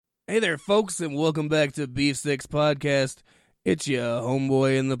Hey there, folks, and welcome back to Beef Sticks Podcast. It's your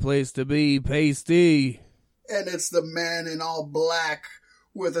homeboy in the place to be, Pasty. And it's the man in all black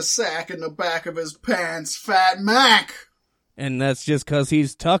with a sack in the back of his pants, Fat Mac. And that's just 'cause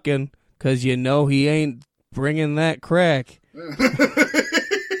he's tucking, 'cause you know he ain't bringing that crack.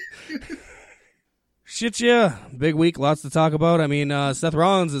 Shit, yeah. Big week, lots to talk about. I mean, Seth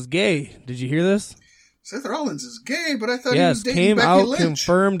Rollins is gay. Did you hear this? Seth Rollins is gay, but I thought he was dating came Becky out Lynch.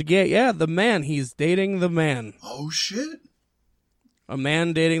 confirmed gay. Yeah, the man. He's dating the man. Oh, shit. A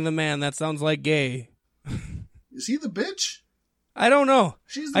man dating the man. That sounds like gay. Is he the bitch? I don't know.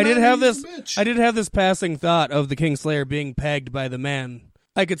 She's the I did man, have he's this. the bitch. I did have this passing thought of the Kingslayer being pegged by the man.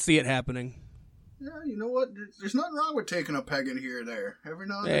 I could see it happening. Yeah, you know what? There's nothing wrong with taking a peg in here or there. Every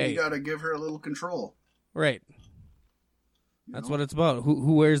now and then you gotta give her a little control. Right. That's what it's about.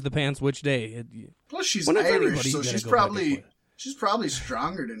 Who wears the pants which day? Plus, she's Irish, so she's probably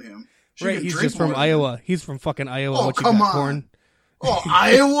stronger than him. Right, he's just from Iowa. He's from fucking Iowa. Oh, what you come got, on. corn? Oh,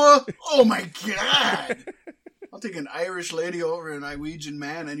 Iowa? Oh, my God. I'll take an Irish lady over an Iwegian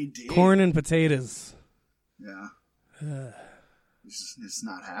man any day. Corn and potatoes. Yeah. It's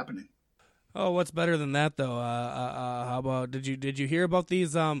not happening. Oh, what's better than that, though? How about, did you hear about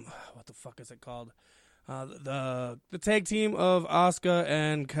these, what the fuck is it called? The tag team of Asuka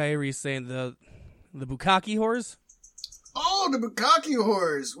and Kairi saying the Bukkake whores? Oh, the Bukkake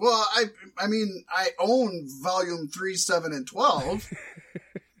whores. Well, I mean, I own volume 3, 7, and 12.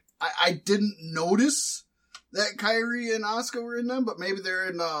 I didn't notice that Kairi and Asuka were in them, but maybe they're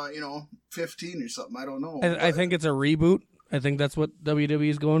in, 15 or something. I don't know. I think it's a reboot. I think that's what WWE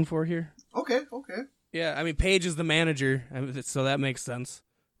is going for here. Okay. Yeah, I mean, Paige is the manager, so that makes sense,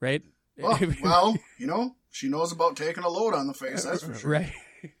 right? Well, she knows about taking a load on the face, that's for sure. Right.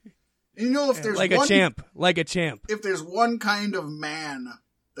 And if there's like a champ. If there's one kind of man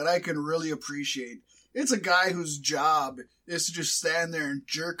that I can really appreciate, it's a guy whose job is to just stand there and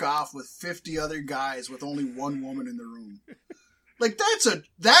jerk off with 50 other guys with only one woman in the room. Like,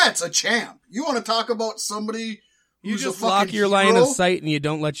 that's a champ. You want to talk about somebody you who's just a fucking lock your hero? line of sight and you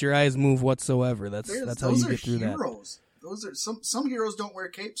don't let your eyes move whatsoever. That's how you get through heroes. Those are some heroes don't wear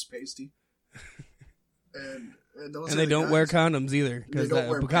capes, Pasty. And they don't wear condoms either, because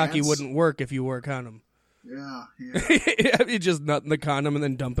Bukkake wouldn't work if you wore a condom. Yeah. You just nut in the condom and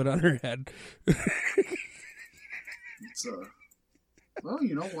then dump it on her head. It's well,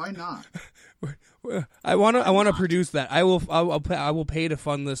 why not? I want to produce that. I will pay to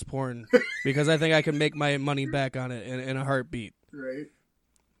fund this porn because I think I can make my money back on it in a heartbeat. Right.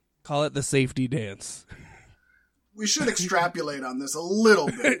 Call it the safety dance. We should extrapolate on this a little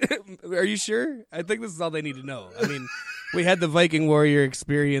bit. Are you sure? I think this is all they need to know. I mean, we had the Viking Warrior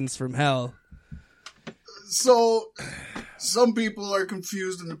experience from hell. So, some people are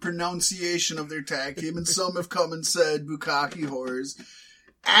confused in the pronunciation of their tag team, and some have come and said Bukkake whores.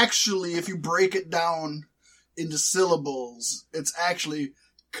 Actually, if you break it down into syllables, it's actually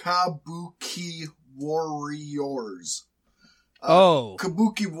Kabuki Warriors.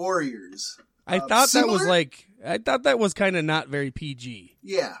 Kabuki Warriors. I thought that was kind of not very PG.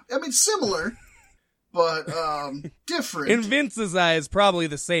 Yeah, I mean similar, but different. In Vince's eyes, probably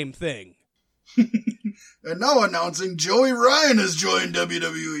the same thing. And now announcing Joey Ryan has joined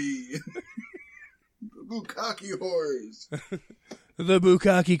WWE. The Bukkake whores. The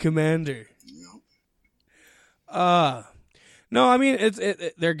Bukkake Commander. Yep. No, I mean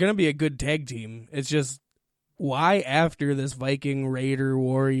they're gonna be a good tag team. It's just why after this Viking Raider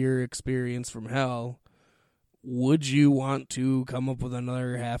Warrior experience from hell would you want to come up with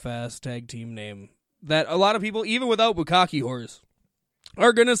another half-ass tag team name that a lot of people, even without Bukkake whores,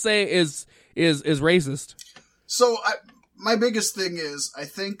 are gonna say is racist? So my biggest thing is I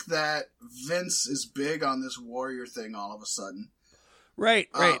think that Vince is big on this warrior thing all of a sudden. Right.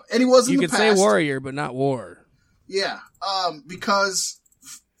 And he was in the past. You could say warrior, but not war. Yeah, because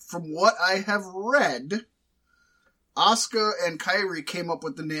from what I have read, Asuka and Kairi came up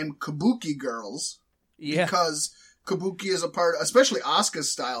with the name Kabuki Girls. Yeah. Because Kabuki is a part, especially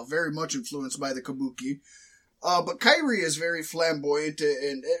Asuka's style, very much influenced by the Kabuki. But Kairi is very flamboyant,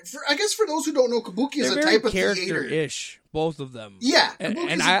 and I guess for those who don't know, Kabuki is a type of theater. Character-ish, both of them. Yeah.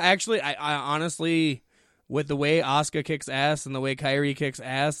 And I honestly, with the way Asuka kicks ass and the way Kairi kicks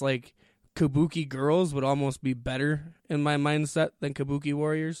ass, like, Kabuki Girls would almost be better in my mindset than Kabuki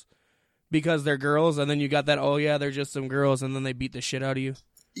Warriors. Because they're girls, and then you got that, oh yeah, they're just some girls, and then they beat the shit out of you.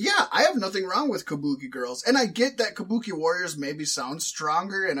 Yeah, I have nothing wrong with Kabuki Girls. And I get that Kabuki Warriors maybe sound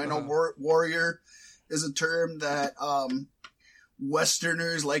stronger, and I know warrior is a term that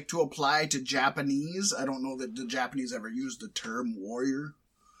Westerners like to apply to Japanese. I don't know that the Japanese ever used the term warrior.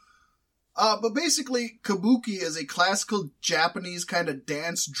 But basically, kabuki is a classical Japanese kind of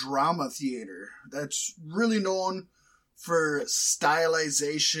dance drama theater that's really known for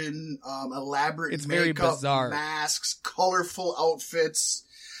stylization, elaborate It's makeup, very bizarre. masks, colorful outfits.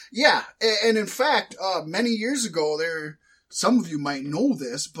 Yeah, and in fact, many years ago, some of you might know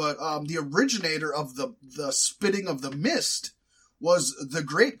this, but the originator of the spitting of the mist was the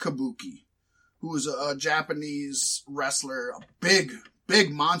Great Kabuki, who was a Japanese wrestler, a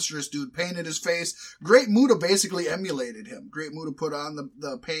big, monstrous dude, painted his face. Great Muta basically emulated him. Great Muta put on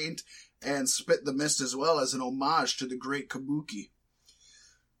the paint and spit the mist as well as an homage to the Great Kabuki.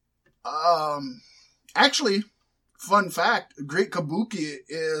 Actually, fun fact, Great Kabuki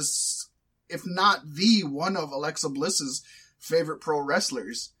is, if not the one of Alexa Bliss's favorite pro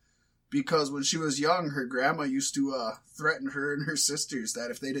wrestlers, because when she was young, her grandma used to threaten her and her sisters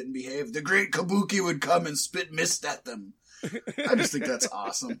that if they didn't behave, the Great Kabuki would come and spit mist at them. I just think that's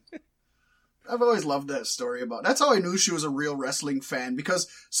awesome. I've always loved that story that's how I knew she was a real wrestling fan, because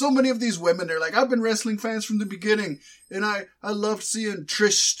so many of these women, they're like, I've been wrestling fans from the beginning, and I loved seeing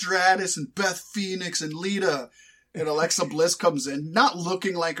Trish Stratus and Beth Phoenix and Lita, and Alexa Bliss comes in, not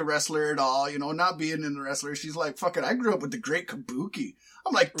looking like a wrestler at all, not being in the wrestler. She's like, fuck it, I grew up with the Great Kabuki.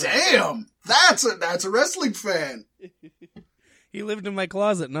 I'm like, damn, that's a wrestling fan. He lived in my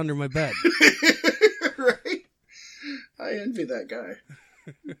closet and under my bed. Right? I envy that guy.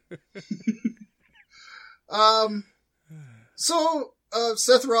 So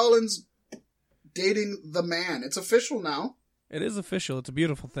Seth Rollins dating the man. It's official now. It is official. It's a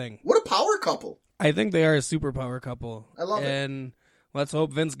beautiful thing. What a power couple. I think they are a superpower couple. I love it. And let's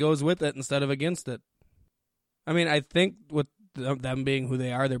hope Vince goes with it instead of against it. I mean, I think with them being who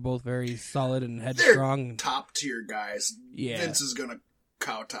they are, they're both very solid and headstrong. They're top tier guys. Yeah. Vince is going to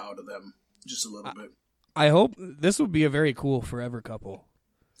kowtow to them just a little bit. I hope this would be a very cool forever couple.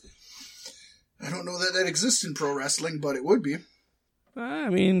 I don't know that exists in pro wrestling, but it would be. I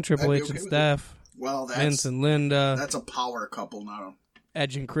mean, Triple H and Steph. Well, Vince and Linda. That's a power couple now.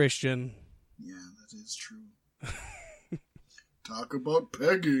 Edge and Christian. Yeah, that is true. Talk about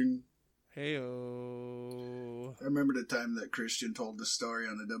pegging. Hey-o. I remember the time that Christian told the story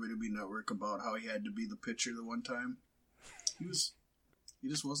on the WWE Network about how he had to be the pitcher the one time. He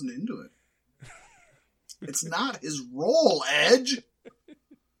just wasn't into it. It's not his role, Edge.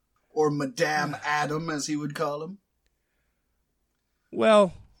 Or Madame Adam, as he would call him.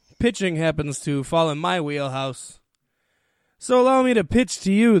 Well, pitching happens to fall in my wheelhouse. So allow me to pitch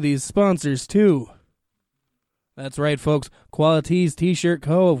to you these sponsors, too. That's right, folks. Qualities T-Shirt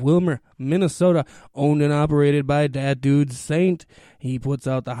Co. of Wilmer, Minnesota. Owned and operated by Dat Dude Saint. He puts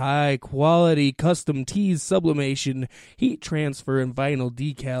out the high-quality custom tees, sublimation, heat transfer, and vinyl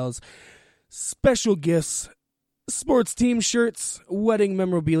decals. Special gifts, sports team shirts, wedding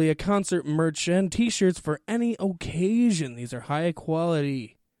memorabilia, concert merch, and T-shirts for any occasion. These are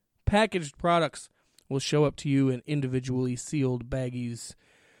high-quality packaged products. Will show up to you in individually sealed baggies.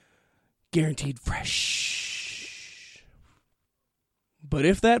 Guaranteed fresh. But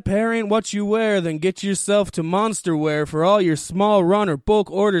if that pair ain't what you wear, then get yourself to Monster Wear for all your small run or bulk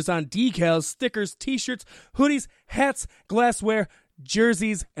orders on decals, stickers, T-shirts, hoodies, hats, glassware,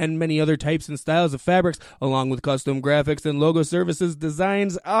 jerseys, and many other types and styles of fabrics, along with custom graphics and logo services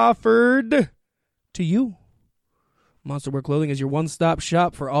designs offered to you. Monsterwear Clothing is your one-stop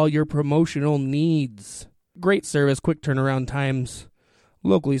shop for all your promotional needs. Great service, quick turnaround times.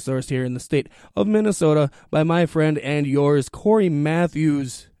 Locally sourced here in the state of Minnesota by my friend and yours, Corey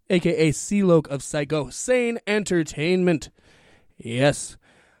Matthews, a.k.a. C-Loke of Psycho Sane Entertainment. Yes,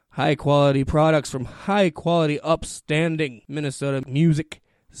 high-quality products from high-quality, upstanding Minnesota music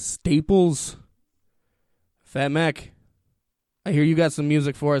staples. Fat Mac, I hear you got some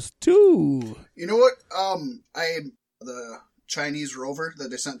music for us, too. You know what? The Chinese rover that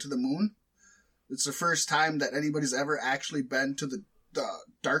they sent to the moon, it's the first time that anybody's ever actually been to the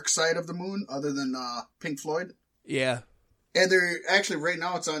dark side of the moon, other than Pink Floyd. Yeah. And they're actually, right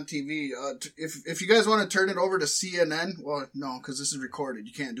now it's on TV. If you guys want to turn it over to CNN, well, no, because this is recorded.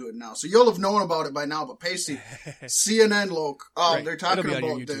 You can't do it now. So you'll have known about it by now, but Pasty, CNN, Loke, right. They're talking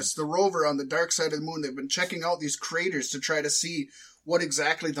about this. The rover on the dark side of the moon, they've been checking out these craters to try to see what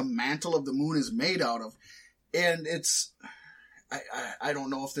exactly the mantle of the moon is made out of. And it's, I don't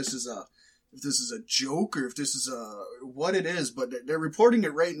know if this is a joke or if this is what it is, but they're reporting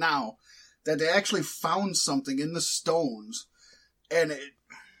it right now that they actually found something in the stones, and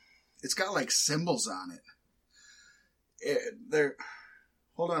it's got like symbols on it.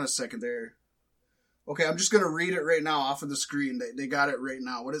 Hold on a second there. Okay, I'm just gonna read it right now off of the screen. They got it right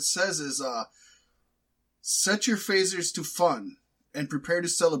now. What it says is, set your phasers to fun. and prepare to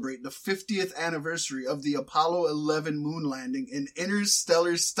celebrate the 50th anniversary of the Apollo 11 moon landing in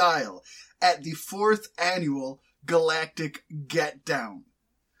interstellar style at the 4th annual Galactic Get Down.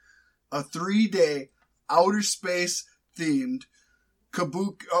 A 3-day outer space themed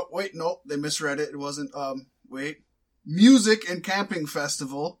kabuki... Oh, wait, no, they misread it. It wasn't, music and camping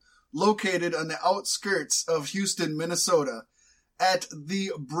festival located on the outskirts of Houston, Minnesota at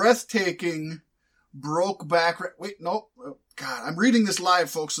the breathtaking Brokeback... Wait, no. Oh, God, I'm reading this live,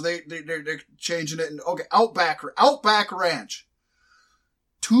 folks, so they're changing it. Okay, Outback Ranch.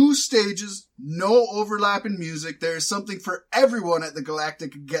 2 stages, no overlap in music. There is something for everyone at the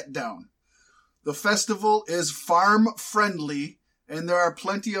Galactic Get Down. The festival is farm-friendly, and there are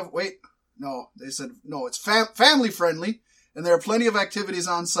plenty of... it's family-friendly, and there are plenty of activities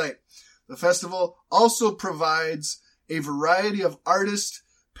on site. The festival also provides a variety of artists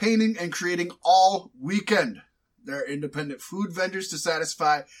painting and creating all weekend. There are independent food vendors to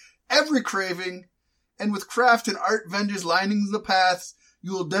satisfy every craving, and with craft and art vendors lining the paths,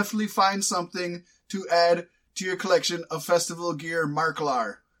 you will definitely find something to add to your collection of festival gear.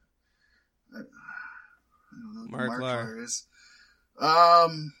 Marklar. I don't know what Marklar is.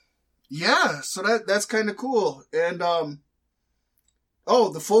 Yeah, so that's kind of cool. And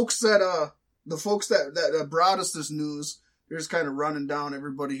the folks that brought us this news, they're just kind of running down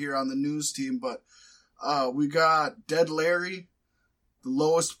everybody here on the news team, but we got Dead Larry, The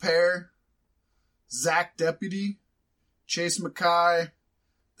Lowest Pair, Zach Deputy, Chase Mackay,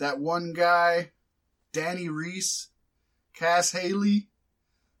 That One Guy, Danny Reese, Cass Haley,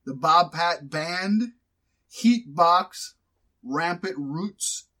 The Bob Pat Band, Heatbox, Rampant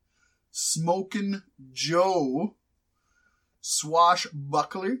Roots, Smokin' Joe,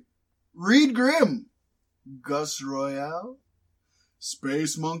 Swashbuckler, Reed Grimm, Gus Royale,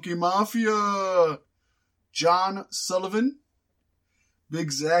 Space Monkey Mafia, John Sullivan,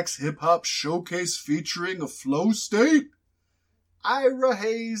 Big Zach's Hip Hop Showcase featuring a Flow State, Ira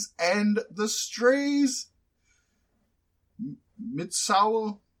Hayes and the Strays,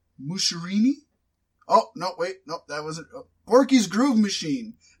 Mitsuo Mushirini. Oh, no, wait, no, that wasn't. Porky's Groove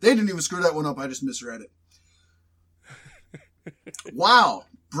Machine. They didn't even screw that one up. I just misread it. Wow.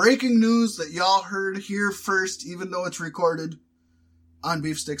 Breaking news that y'all heard here first, even though it's recorded on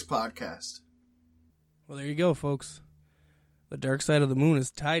Beef Sticks Podcast. Well, there you go, folks. The Dark Side of the Moon is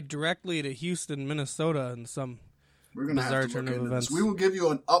tied directly to Houston, Minnesota, and some We're gonna bizarre have to turn look of into events. this. We will give you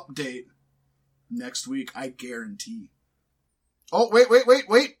an update next week, I guarantee. Oh, wait,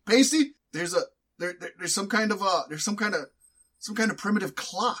 Pasty. There's some kind of primitive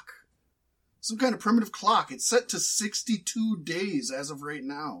clock. Some kind of primitive clock. It's set to 62 days as of right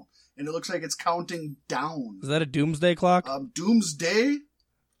now, and it looks like it's counting down. Is that a doomsday clock? Doomsday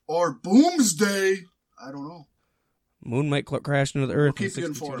or Boomsday? I don't know. Moon might crash into the Earth in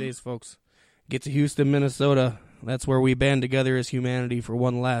 62 days, folks. Get to Houston, Minnesota. That's where we band together as humanity for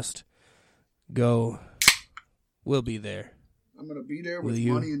one last go. We'll be there. I'm going to be there with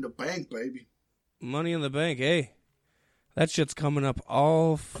money in the bank, baby. Money in the bank, hey. That shit's coming up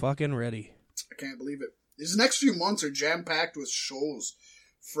all fucking ready. I can't believe it. These next few months are jam-packed with shows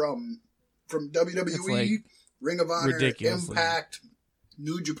from WWE, Ring of Honor, Impact,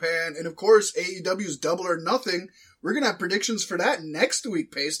 New Japan, and of course AEW's Double or Nothing. We're going to have predictions for that next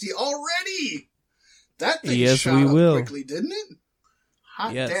week, Pasty, already. That thing shot up quickly, didn't it?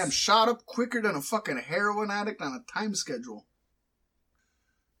 Hot damn, shot up quicker than a fucking heroin addict on a time schedule.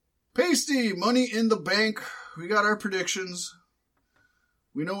 Pasty, Money in the Bank. We got our predictions.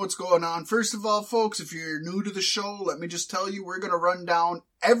 We know what's going on. First of all, folks, if you're new to the show, let me just tell you, we're going to run down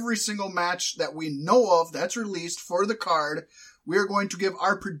every single match that we know of that's released for the card. We're going to give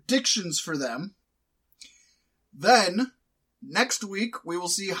our predictions for them. Then, next week, we will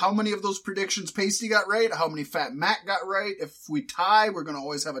see how many of those predictions Pasty got right, how many Fat Matt got right. If we tie, we're going to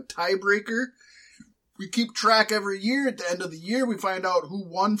always have a tiebreaker. We keep track every year. At the end of the year, we find out who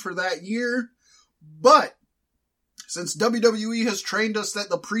won for that year. But since WWE has trained us that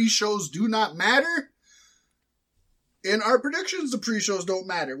the pre-shows do not matter, in our predictions, the pre-shows don't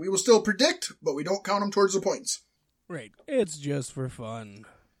matter. We will still predict, but we don't count them towards the points. Right. It's just for fun.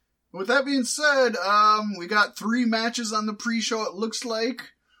 With that being said, we got 3 matches on the pre-show, it looks like.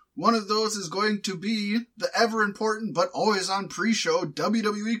 One of those is going to be the ever-important but always on pre-show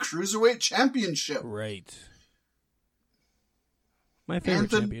WWE Cruiserweight Championship. Right. My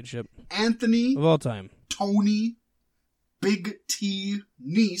favorite championship. Anthony. Of all time. Tony Big T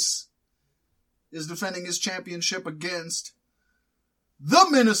Nese is defending his championship against the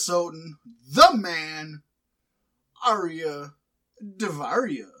Minnesotan, the man, Arya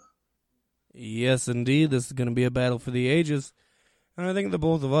Daivari. Yes, indeed. This is going to be a battle for the ages. And I think the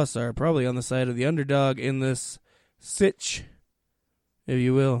both of us are probably on the side of the underdog in this sitch, if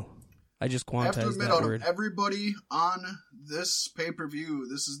you will. I just quantized I have to admit, that out word. of everybody on this pay-per-view,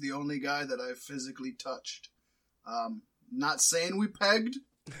 this is the only guy that I've physically touched. Not saying we pegged,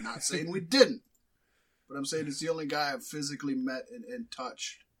 not saying we didn't, but I'm saying it's the only guy I've physically met and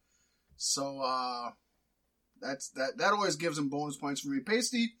touched. So that always gives him bonus points for me.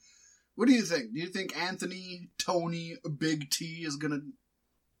 Pasty, what do you think? Do you think Anthony, Tony, Big T is going to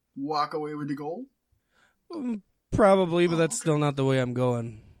walk away with the gold? Probably, but that's still not the way I'm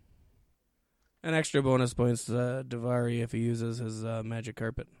going. An extra bonus points to Daivari if he uses his magic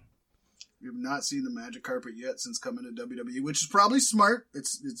carpet. We have not seen the magic carpet yet since coming to WWE, which is probably smart.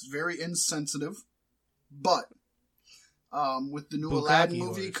 It's very insensitive. But with the new Bukkake Aladdin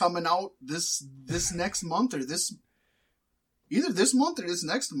movie horse. coming out this next month, or either this month or this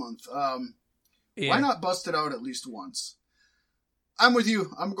next month, why not bust it out at least once? I'm with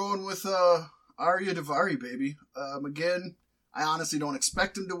you. I'm going with Arya Daivari, baby. Again, I honestly don't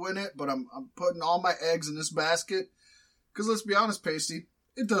expect him to win it, but I'm putting all my eggs in this basket. Because let's be honest, Pasty,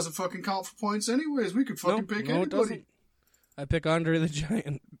 it doesn't fucking count for points anyways. We could fucking pick anybody. It doesn't. I pick Andre the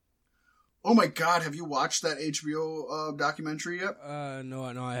Giant. Oh my god, have you watched that HBO documentary yet? No,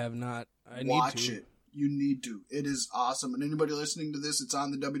 I have not. I Watch need to. it. You need to. It is awesome. And anybody listening to this, it's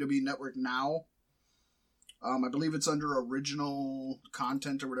on the WWE Network now. I believe it's under original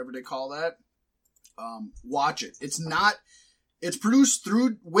content or whatever they call that. Watch it. It's produced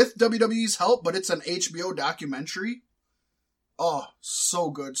with WWE's help, but it's an HBO documentary. Oh, so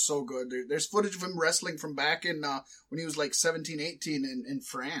good, so good. There's footage of him wrestling from back in when he was like 17, 18 in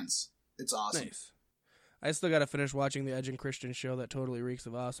France. It's awesome. Nice. I still got to finish watching the Edge and Christian show that totally reeks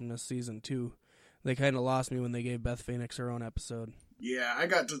of awesomeness season 2. They kind of lost me when they gave Beth Phoenix her own episode. Yeah, I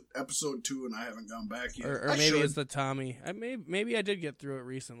got to episode 2 and I haven't gone back yet. Or maybe it's the Tommy. Maybe I did get through it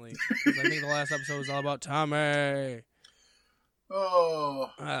recently. 'Cause I think the last episode was all about Tommy.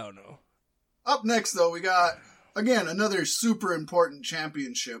 Oh. I don't know. Up next, though, we got, again, another super important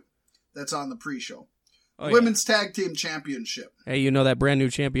championship that's on the pre-show. Women's Tag Team Championship. Hey, you know that brand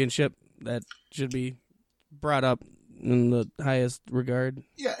new championship that should be brought up in the highest regard?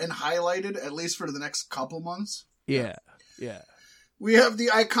 Yeah, and highlighted, at least for the next couple months. Yeah. We have the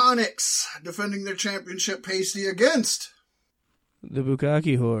Iconics defending their championship, Pasty, against The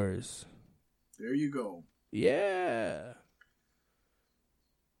Bukkake Horse. There you go. Yeah.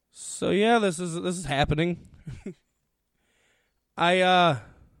 So yeah, this is happening. Yeah.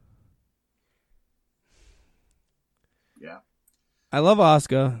 I love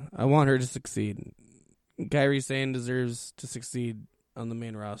Asuka. I want her to succeed. Kairi Sane deserves to succeed on the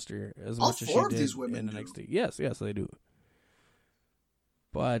main roster as All much as she four of did these women in do. NXT. Yes, they do.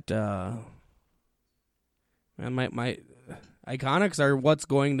 But man, my Iconics are what's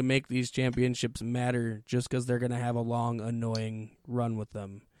going to make these championships matter, just because they're going to have a long, annoying run with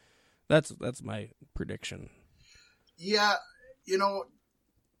them. That's my prediction. Yeah, you know,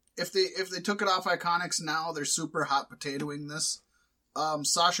 if they took it off Iconics now, they're super hot potatoing this.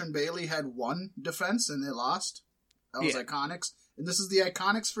 Sasha and Bailey had one defense and they lost. That was Iconics. And this is the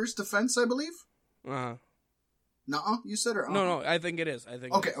Iconics' first defense, I believe? Uh-huh. Nuh-uh, you said it. No, I think it is.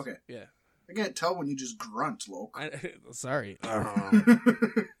 Okay. Yeah. I can't tell when you just grunt, Loke. Sorry.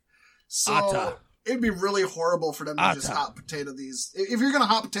 So, Ata. it'd be really horrible for them to just hot potato these. If you're going to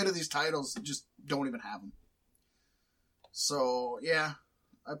hot potato these titles, just don't even have them. So, yeah,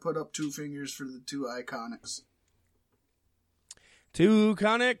 I put up 2 fingers for the 2 Iconics. 2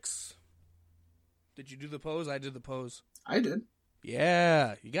 Iconics. Did you do the pose? I did the pose. I did.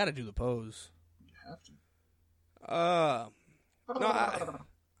 Yeah, you got to do the pose. You have to. No,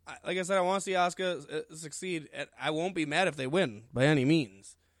 like I said, I want to see Asuka succeed. I won't be mad if they win, by any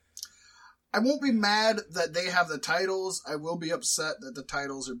means. I won't be mad that they have the titles. I will be upset that the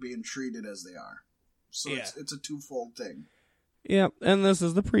titles are being treated as they are. So it's a twofold thing. Yeah, and this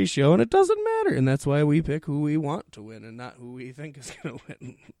is the pre-show, and it doesn't matter, and that's why we pick who we want to win and not who we think is going to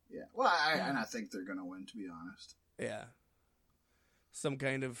win. Yeah, well, I think they're going to win, to be honest. Yeah. Some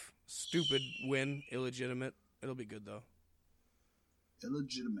kind of stupid win, illegitimate. It'll be good, though.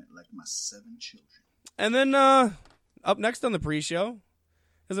 Illegitimate, like my 7 children. And then, up next on the pre-show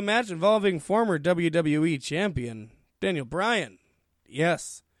is a match involving former WWE champion Daniel Bryan.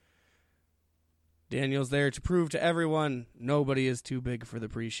 Yes. Daniel's there to prove to everyone nobody is too big for the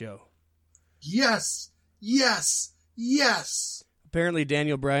pre-show. Yes! Apparently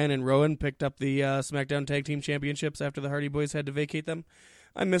Daniel Bryan and Rowan picked up the SmackDown Tag Team Championships after the Hardy Boys had to vacate them.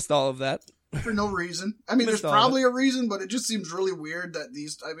 I missed all of that. For no reason. I mean, there's probably a reason, but it just seems really weird that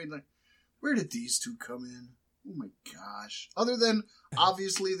these... I mean, like, where did these 2 come in? Oh my gosh. Other than,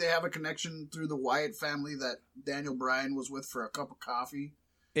 obviously, they have a connection through the Wyatt family that Daniel Bryan was with for a cup of coffee.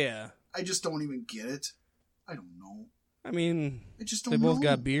 Yeah. I just don't even get it. I don't know. I mean, I just don't they both know.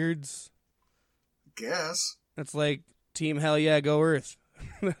 got beards. Guess. That's like Team Hell Yeah, Go Earth.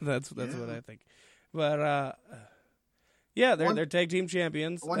 That's what I think. But, yeah, they're tag team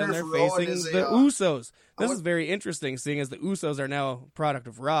champions, and they're facing the Usos. This is very interesting, seeing as the Usos are now a product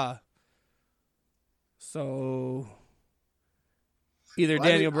of Raw. So, either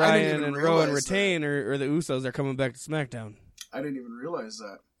Daniel Bryan and Rowan retain, or the Usos are coming back to SmackDown. I didn't even realize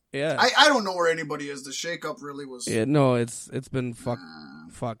that. Yeah. I don't know where anybody is. The shakeup really was... Yeah, no, it's been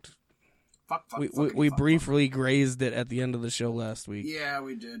fucked. We briefly grazed it at the end of the show last week. Yeah,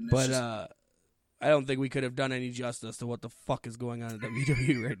 we did. But I don't think we could have done any justice to what the fuck is going on in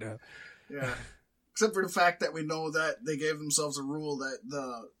WWE right now. Yeah. Except for the fact that we know that they gave themselves a rule that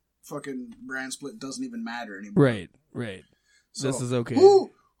the fucking brand split doesn't even matter anymore. Right. So, this is okay. Who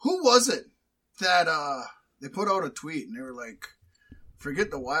was it that they put out a tweet and they were like,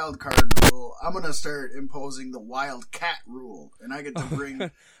 forget the wild card rule. I'm going to start imposing the wild cat rule. And I get to bring...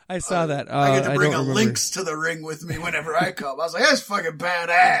 I saw that. I get to bring a lynx to the ring with me whenever I come. I was like, that's fucking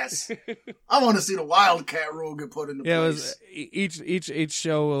badass. I want to see the Wildcat rule get put into place. It was, each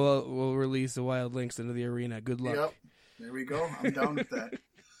show will release a wild lynx into the arena. Good luck. Yep. There we go. I'm down with that.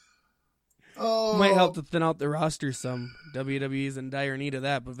 Oh, might help to thin out the roster some. WWE's in dire need of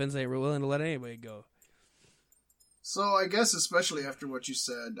that, but Vince ain't willing to let anybody go. So I guess, especially after what you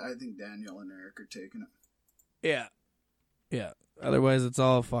said, I think Daniel and Eric are taking it. Yeah. Otherwise, it's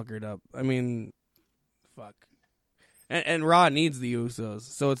all fuckered up. I mean, fuck. And Raw needs the Usos,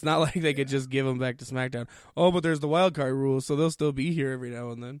 so it's not like they could just give them back to SmackDown. Oh, but there's the wild card rule, so they'll still be here every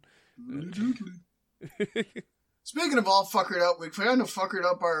now and then. Speaking of all fuckered up, we kind of fuckered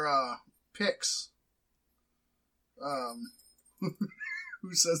up our picks.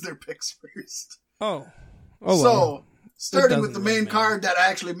 Who says their picks first? Oh, so, well. Starting with the main card that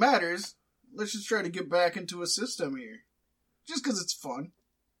actually matters, let's just try to get back into a system here. Just because it's fun.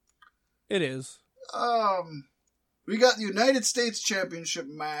 It is. We got the United States Championship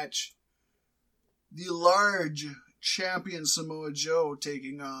match. The large champion Samoa Joe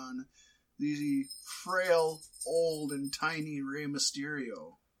taking on the frail, old, and tiny Rey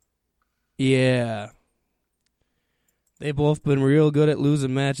Mysterio. Yeah. They've both been real good at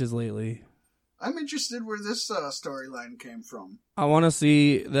losing matches lately. I'm interested where this storyline came from. I want to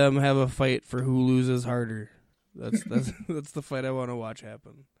see them have a fight for who loses harder. That's the fight I want to watch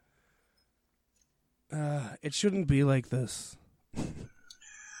happen. It shouldn't be like this.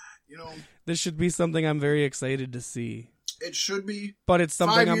 This should be something I'm very excited to see. It should be. But it's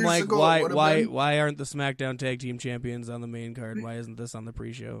something I'm like, why aren't the SmackDown Tag Team Champions on the main card? Why isn't this on the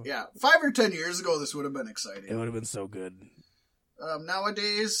pre-show? Yeah, 5 or 10 years ago, this would have been exciting. It would have been so good.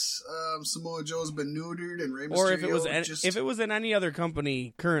 Nowadays, Samoa Joe's been neutered and Rey Mysterio. Or if it was in any other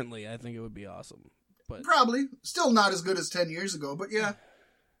company currently, I think it would be awesome. But probably still not as good as 10 years ago, but yeah,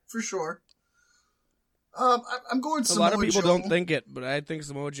 for sure. I'm going Samoa Joe. A lot of people don't think it, but I think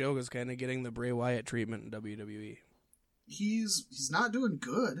Samoa Joe is kind of getting the Bray Wyatt treatment in WWE. He's not doing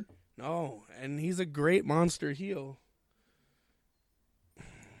good. No, and he's a great monster heel.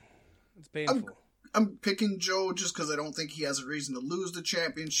 It's painful. I'm picking Joe just because I don't think he has a reason to lose the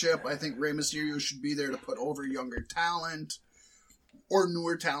championship. I think Rey Mysterio should be there to put over younger talent, or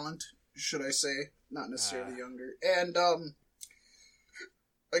newer talent, should I say. Not necessarily younger. And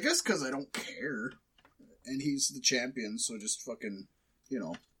I guess because I don't care. And he's the champion, so just fucking,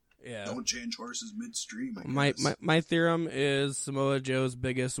 don't change horses midstream, I guess. My theorem is Samoa Joe's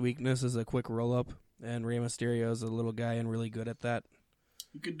biggest weakness is a quick roll-up, and Rey Mysterio is a little guy and really good at that.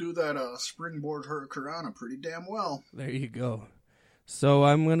 You could do that springboard hurricanrana pretty damn well. There you go. So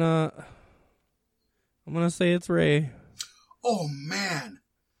I'm gonna say it's Rey. Oh, man.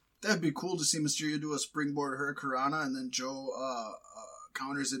 That'd be cool to see Mysterio do a springboard hurricanrana, and then Joe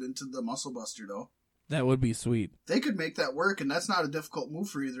counters it into the Muscle Buster, though. That would be sweet. They could make that work, and that's not a difficult move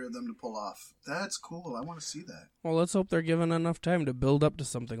for either of them to pull off. That's cool. I want to see that. Well, let's hope they're given enough time to build up to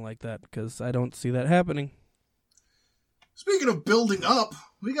something like that, because I don't see that happening. Speaking of building up,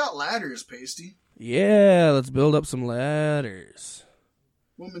 we got ladders, Pasty. Yeah, let's build up some ladders.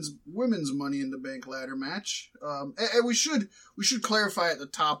 Women's Money in the Bank ladder match. And we should clarify at the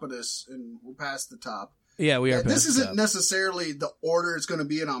top of this, and we're past the top. Yeah, we are. This isn't necessarily the order it's going to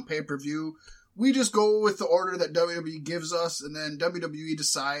be in on pay-per-view. We just go with the order that WWE gives us, and then WWE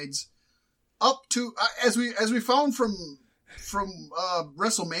decides up to as we found from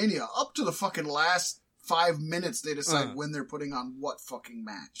WrestleMania up to the fucking last 5 minutes they decide when they're putting on what fucking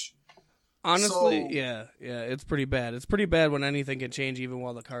match. Honestly, yeah, it's pretty bad. It's pretty bad when anything can change even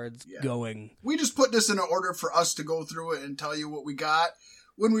while the card's going. We just put this in an order for us to go through it and tell you what we got.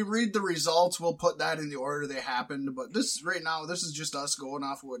 When we read the results, we'll put that in the order they happened. But this right now, this is just us going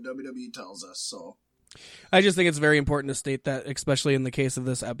off of what WWE tells us. So, I just think it's very important to state that, especially in the case of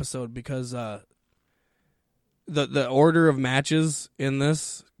this episode, because the order of matches in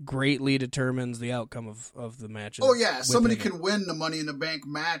this greatly determines the outcome of the matches. Oh yeah, somebody can win the Money in the Bank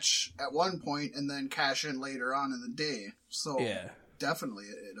match at one point and then cash in later on in the day. So definitely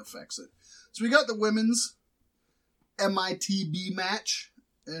it affects it. So we got the women's MITB match,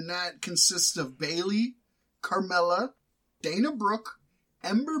 and that consists of Bayley, Carmella, Dana Brooke,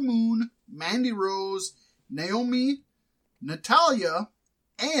 Ember Moon, Mandy Rose, Naomi, Natalya,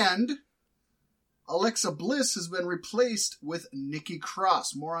 and Alexa Bliss has been replaced with Nikki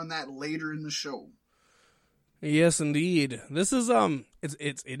Cross. More on that later in the show. Yes, indeed. This is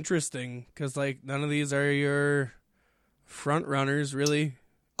it's interesting because like none of these are your front runners, really.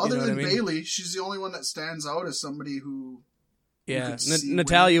 Other than Bayley, she's the only one that stands out as somebody who. Yeah,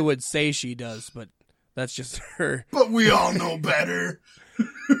 Natalya would say she does, but that's just her. But we all know better.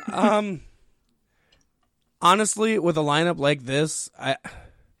 Honestly, with a lineup like this,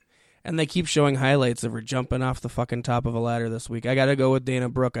 and they keep showing highlights of her jumping off the fucking top of a ladder this week. I got to go with Dana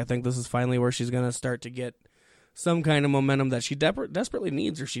Brooke. I think this is finally where she's going to start to get some kind of momentum that she desperately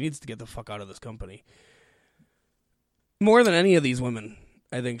needs, or she needs to get the fuck out of this company. More than any of these women,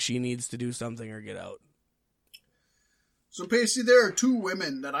 I think she needs to do something or get out. So, Pacey, there are two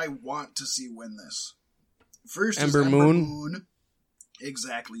women that I want to see win this. First is Ember Moon.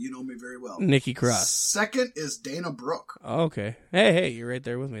 Exactly, you know me very well. Nikki Cross. Second is Dana Brooke. Oh, okay. Hey, you're right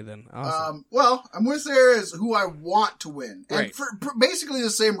there with me then. Awesome. Well, I'm with there as who I want to win. And right. for basically the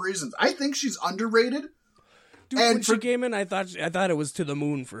same reasons. I think she's underrated. Dude, when she came in, I thought it was to the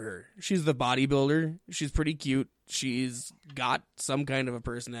moon for her. She's the bodybuilder. She's pretty cute. She's got some kind of a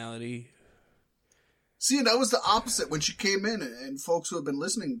personality. See, that was the opposite when she came in, and folks who have been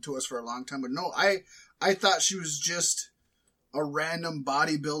listening to us for a long time would know. I thought she was just a random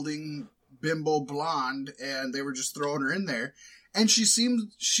bodybuilding bimbo blonde, and they were just throwing her in there. And she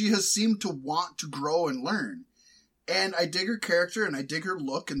has seemed to want to grow and learn. And I dig her character, and I dig her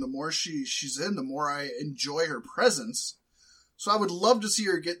look, and the more she's in, the more I enjoy her presence. So I would love to see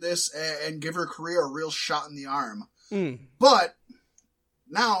her get this and give her career a real shot in the arm. But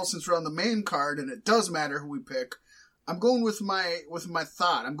now, since we're on the main card, and it does matter who we pick, I'm going with my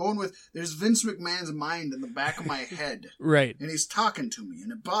thought. I'm going with, there's Vince McMahon's mind in the back of my head. Right. And he's talking to me,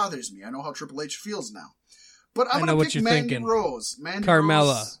 and it bothers me. I know how Triple H feels now. But I'm going to pick Mandy Rose.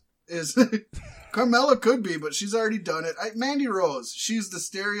 Carmella. Carmella could be, but she's already done it. Mandy Rose. She's the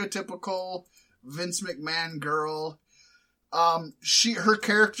stereotypical Vince McMahon girl. Her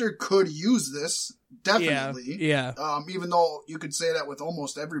character could use this. Definitely. Yeah. Even though you could say that with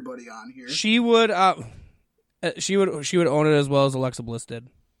almost everybody on here. She would own it as well as Alexa Bliss did.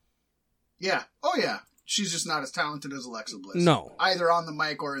 Yeah. Oh yeah. She's just not as talented as Alexa Bliss. No. Either on the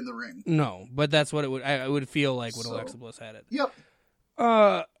mic or in the ring. No, but that's what I would feel like when Alexa Bliss had it. Yep.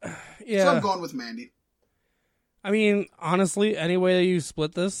 Yeah. So I'm going with Mandy. I mean, honestly, any way that you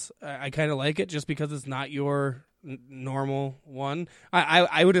split this, I kind of like it just because it's not your normal one.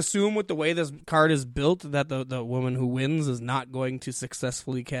 I would assume with the way this card is built that the woman who wins is not going to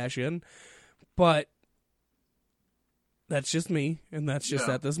successfully cash in. But that's just me, and that's just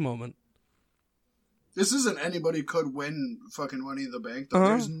at this moment. This isn't anybody could win fucking Money in the Bank. Though.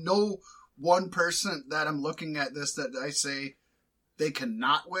 There's no one person that I'm looking at this that I say they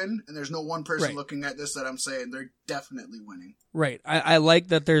cannot win, and there's no one person looking at this that I'm saying they're definitely winning. Right. I like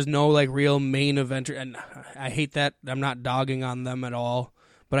that there's no like real main eventer, and I hate that. I'm not dogging on them at all,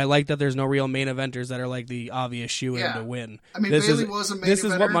 but I like that there's no real main eventers that are like the obvious shoe-in to win. I mean, Bayley was a main eventer. This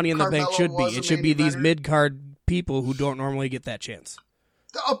is what Money in the Bank should be. It should be these mid-card people who don't normally get that chance.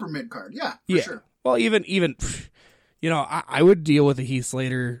 The upper mid-card, for sure. Well, even you know, I would deal with a Heath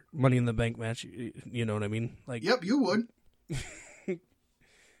Slater Money in the Bank match. You know what I mean? Like, yep, you would.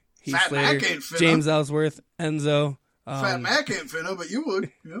 Heath Slater, James Ellsworth, Enzo. Fat Mac ain't finna, but you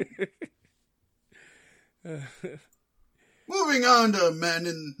would. Yep. Moving on to men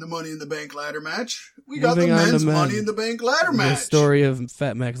in the Money in the Bank ladder match. We got the men's Money in the Bank ladder match. The story of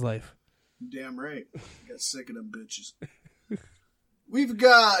Fat Mac's life. Damn right. Got sick of them bitches. We've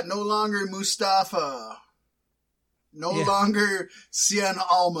got no longer Mustafa. No longer Cien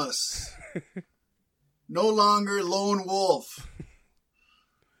Almas. No longer Lone Wolf.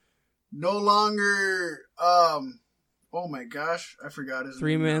 No longer, oh my gosh, I forgot his name.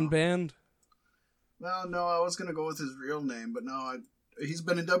 Three-man band? Well, no, I was going to go with his real name, but no, He's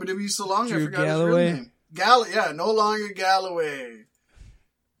been in WWE so long, Drew I forgot Galloway. his real name. No longer Galloway.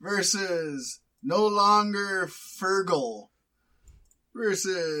 Versus no longer Fergal.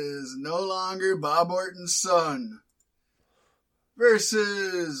 Versus no longer Bob Orton's son.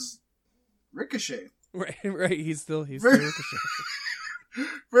 Versus Ricochet. Right. He's still Ricochet.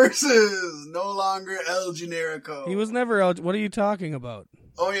 Versus no longer El Generico. He was never El. What are you talking about?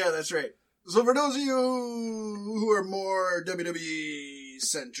 Oh yeah, that's right. So for those of you who are more WWE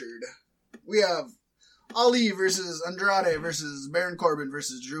centered, we have Ali versus Andrade versus Baron Corbin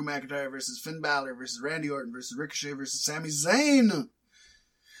versus Drew McIntyre versus Finn Balor versus Randy Orton versus Ricochet versus Sami Zayn.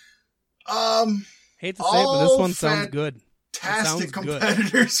 Hate to say it, but this one sounds good. Fantastic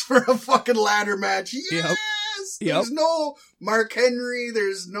competitors for a fucking ladder match. Yes! Yep. There's no Mark Henry.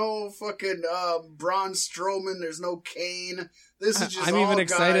 There's no fucking Braun Strowman. There's no Kane. This is just I'm all even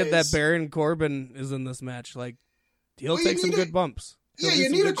excited guys. that Baron Corbin is in this match. Like, he'll take some good bumps. You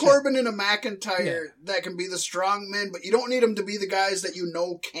need a Corbin and a McIntyre that can be the strong men, but you don't need them to be the guys that you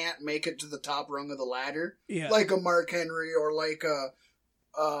know can't make it to the top rung of the ladder. Yeah. Like a Mark Henry or like a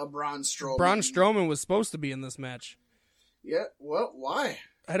Braun Strowman. Braun Strowman was supposed to be in this match. Yeah, well, why?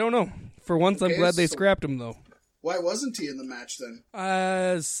 I don't know. For once, I'm glad they scrapped him, though. Why wasn't he in the match, then?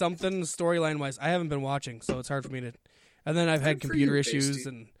 Something storyline-wise. I haven't been watching, so it's hard for me to... And then I've had computer issues,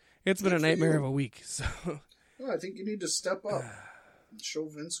 and it's been a nightmare of a week, so... Well, I think you need to step up and show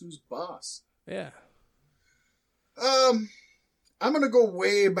Vince who's boss. Yeah. I'm going to go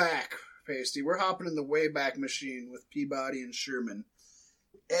way back, Pasty. We're hopping in the way back machine with Peabody and Sherman.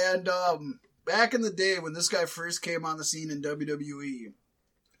 And back in the day when this guy first came on the scene in WWE,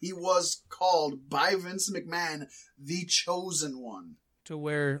 he was called by Vince McMahon the Chosen One. To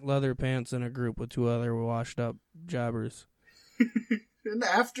wear leather pants in a group with two other washed-up jobbers. And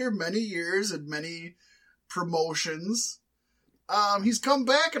after many years and many promotions, he's come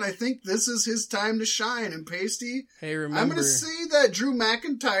back, and I think this is his time to shine. And Pasty, hey, remember, I'm going to see that Drew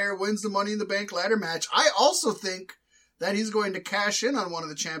McIntyre wins the Money in the Bank ladder match. I also think that he's going to cash in on one of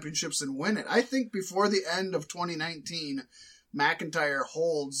the championships and win it. I think before the end of 2019, McIntyre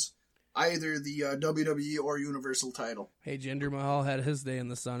holds either the WWE or Universal title. Hey, Jinder Mahal had his day in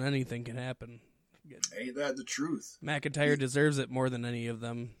the sun. Anything can happen. Ain't that the truth? McIntyre deserves it more than any of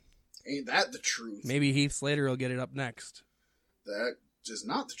them. Ain't that the truth? Maybe Heath Slater will get it up next. That is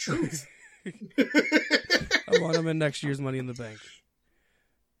not the truth. I want him in next year's Money in the Bank.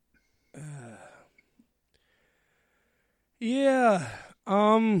 Yeah.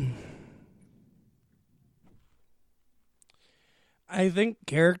 I think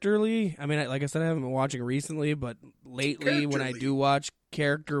characterly, I mean, like I said, I haven't been watching recently, but lately when I do watch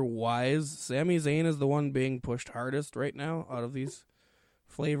character-wise, Sami Zayn is the one being pushed hardest right now out of these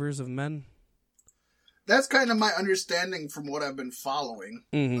flavors of men. That's kind of my understanding from what I've been following.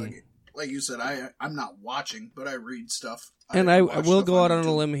 Mm-hmm. Like you said, I'm not watching, but I read stuff. And I will go out on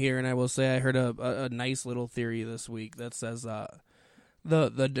a limb here, and I will say I heard a nice little theory this week that says the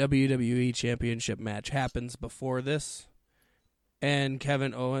WWE Championship match happens before this, and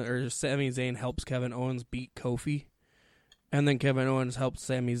Sami Zayn helps Kevin Owens beat Kofi, and then Kevin Owens helps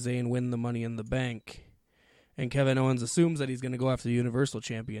Sami Zayn win the Money in the Bank. And Kevin Owens assumes that he's going to go after the Universal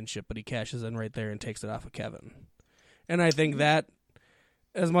Championship, but he cashes in right there and takes it off of Kevin. And I think that,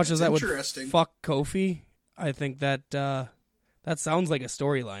 as much as that would fuck Kofi, I think that that sounds like a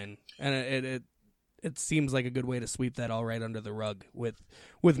storyline, and it seems like a good way to sweep that all right under the rug with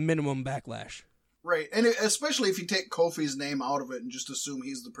minimum backlash. Right, and especially if you take Kofi's name out of it and just assume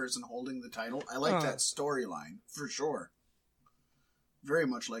he's the person holding the title. I like that storyline, for sure. Very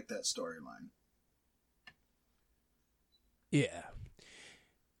much like that storyline. Yeah.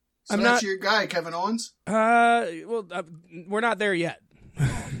 So that's your guy, Kevin Owens? We're not there yet.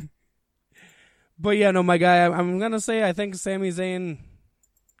 But yeah, no, my guy, I'm going to say I think Sami Zayn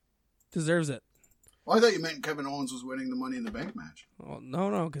deserves it. Well, I thought you meant Kevin Owens was winning the Money in the Bank match. Well,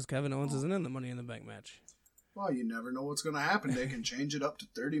 no, because Kevin Owens isn't in the Money in the Bank match. Well, you never know what's going to happen. They can change it up to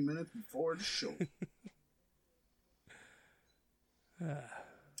 30 minutes before the show.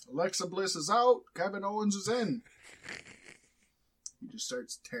 Alexa Bliss is out. Kevin Owens is in. He just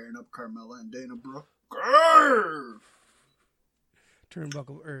starts tearing up Carmella and Dana Brooke. Grrr!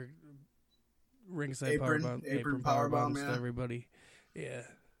 Turnbuckle or ringside apron powerbombs yeah. to everybody. Yeah,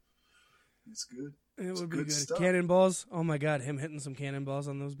 it's good. It would be good. Stuff. Cannonballs. Oh my god, him hitting some cannonballs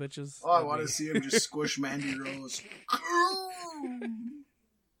on those bitches. Oh, I want to see him just squish Mandy Rose.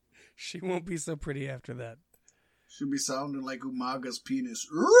 She won't be so pretty after that. Should be sounding like Umaga's penis.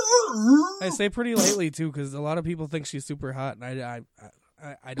 I say pretty lately too, because a lot of people think she's super hot, and I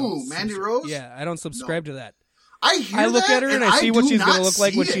don't. Ooh, Mandy Rose? Yeah, I don't subscribe to that. I look at her and I see what she's going to look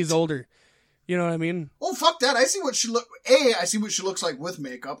like when it. she's older. You know what I mean? Oh, fuck that. I see what she I see what she looks like with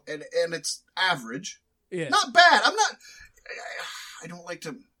makeup, and it's average. Yeah. Not bad. I don't like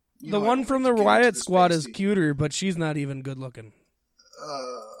to... The one from the Riot Squad is cuter, but she's not even good looking.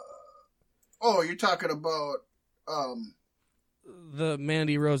 Oh, you're talking about... The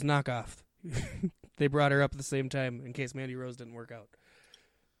Mandy Rose knockoff. They brought her up at the same time in case Mandy Rose didn't work out.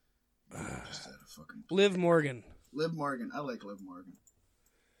 Liv Morgan. Liv Morgan. I like Liv Morgan.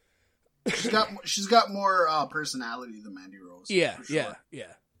 She's got more personality than Mandy Rose. Yeah, for sure.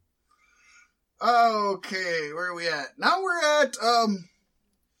 yeah. Okay, where are we at? Now we're at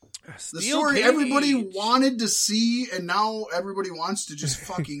the story Cage. Everybody wanted to see, and now everybody wants to just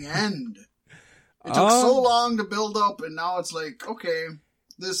fucking end. It took so long to build up, and now it's like, okay,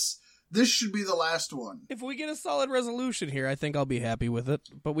 this should be the last one. If we get a solid resolution here, I think I'll be happy with it.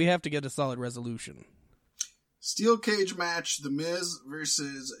 But we have to get a solid resolution. Steel cage match, The Miz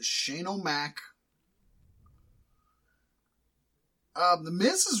versus Shane O'Mac. The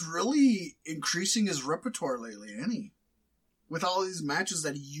Miz is really increasing his repertoire lately, ain't he? With all these matches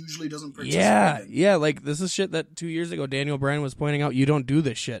that he usually doesn't participate in. Yeah, like this is shit that 2 years ago Daniel Bryan was pointing out, you don't do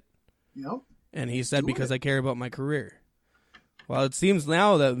this shit. Yep. And he said, because I care about my career. Well, it seems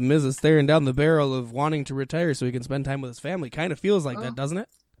now that Miz is staring down the barrel of wanting to retire so he can spend time with his family. Kind of feels like that, doesn't it?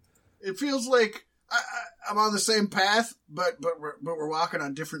 It feels like I'm on the same path, but we're walking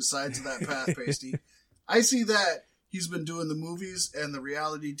on different sides of that path, Pasty. I see that he's been doing the movies and the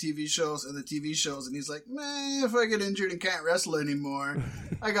reality TV shows and the TV shows, and he's like, man, if I get injured and can't wrestle anymore,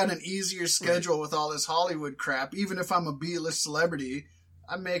 I got an easier schedule with all this Hollywood crap. Even if I'm a B-list celebrity,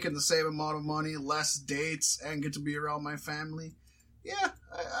 I'm making the same amount of money, less dates, and get to be around my family. Yeah,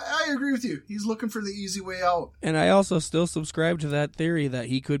 I agree with you. He's looking for the easy way out. And I also still subscribe to that theory that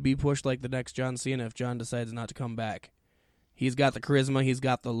he could be pushed like the next John Cena if John decides not to come back. He's got the charisma. He's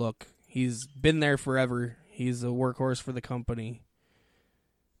got the look. He's been there forever. He's a workhorse for the company.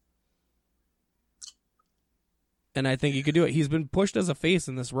 And I think he could do it. He's been pushed as a face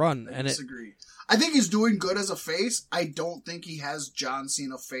in this run. I disagree. I think he's doing good as a face. I don't think he has John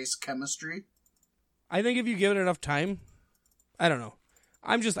Cena face chemistry. I think if you give it enough time... I don't know.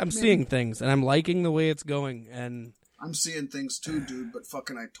 I'm seeing things, and I'm liking the way it's going, and... I'm seeing things too, dude, but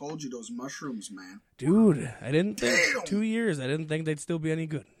fucking I told you those mushrooms, man. Dude, I didn't think... 2 years, I didn't think they'd still be any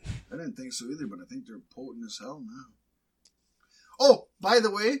good. I didn't think so either, but I think they're potent as hell now. Oh, by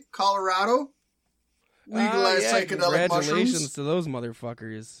the way, Colorado legalized psychedelic mushrooms. Congratulations to those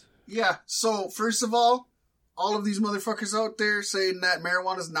motherfuckers. Yeah, so, first of all of these motherfuckers out there saying that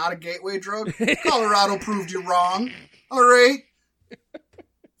marijuana is not a gateway drug, Colorado proved you wrong. All right.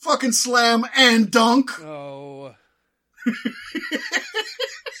 Fucking slam and dunk. Oh.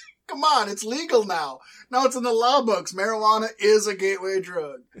 Come on, it's legal now. Now it's in the law books. Marijuana is a gateway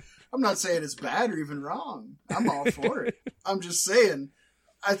drug. I'm not saying it's bad or even wrong. I'm all for it. I'm just saying.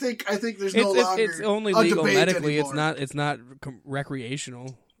 I think there's no longer it's only legal medically. Anymore. It's not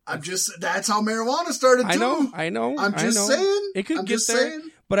recreational. That's how marijuana started too. I know. I'm just saying. It could get there.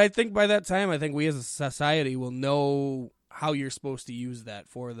 But I think by that time, we as a society will know how you're supposed to use that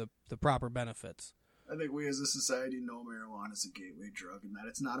for the proper benefits. I think we as a society know marijuana is a gateway drug and that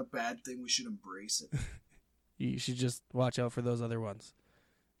it's not a bad thing. We should embrace it. You should just watch out for those other ones.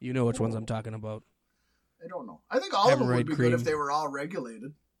 You know which ones I'm talking about. I don't know. I think all of them would be good if they were all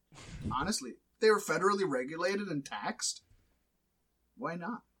regulated. Honestly. If they were federally regulated and taxed. Why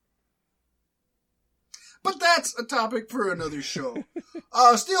not? But that's a topic for another show.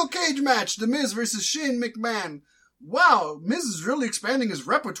 Steel cage match, The Miz versus Shane McMahon. Wow, Miz is really expanding his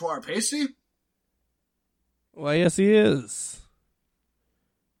repertoire, Pacey. Well, yes, he is.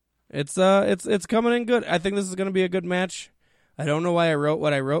 It's coming in good. I think this is going to be a good match. I don't know why I wrote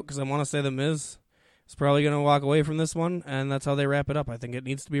what I wrote, because I want to say The Miz is probably going to walk away from this one, and that's how they wrap it up. I think it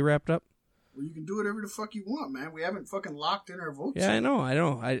needs to be wrapped up. Well, you can do whatever the fuck you want, man. We haven't fucking locked in our votes. Yeah, yet. I know.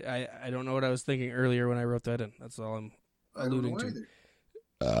 I don't know what I was thinking earlier when I wrote that in. That's all I'm alluding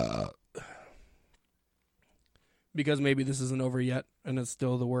to. Because maybe this isn't over yet, and it's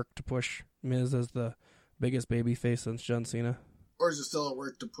still the work to push Miz as the biggest babyface since John Cena. Or is it still a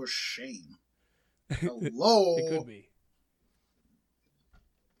work to push Shane? Hello? It could be.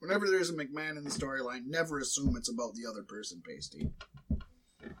 Whenever there's a McMahon in the storyline, never assume it's about the other person, Pasty.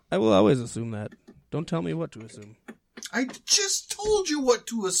 I will always assume that. Don't tell me what to assume. I just told you what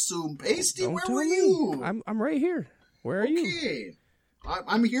to assume, Pasty. Where were you? I'm right here. Where are you? Okay.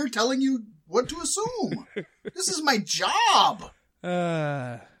 I'm here telling you what to assume. This is my job.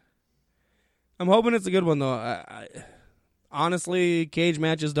 I'm hoping it's a good one, though. Honestly, cage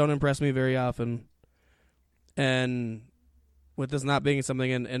matches don't impress me very often. And with this not being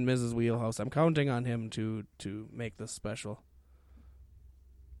something in Miz's wheelhouse, I'm counting on him to make this special.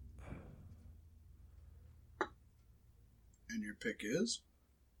 And your pick is?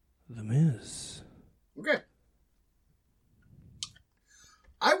 The Miz. Okay.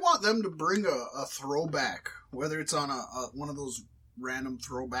 I want them to bring a throwback, whether it's on one of those random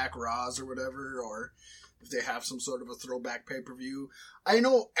throwback Raws or whatever, or if they have some sort of a throwback pay-per-view. I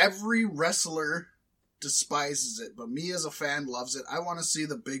know every wrestler despises it, but me as a fan loves it. I want to see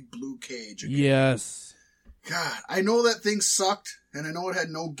the big blue cage again. Yes. God, I know that thing sucked, and I know it had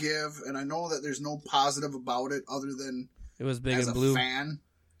no give, and I know that there's no positive about it other than it was big as and a blue. fan.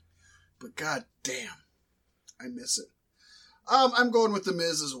 But god damn, I miss it. I'm going with The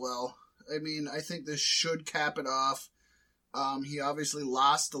Miz as well. I mean, I think this should cap it off. He obviously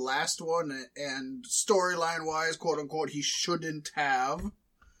lost the last one, and storyline-wise, quote-unquote, he shouldn't have.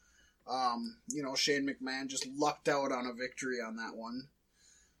 Shane McMahon just lucked out on a victory on that one.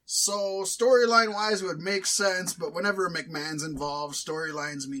 So, storyline-wise, it would make sense, but whenever McMahon's involved,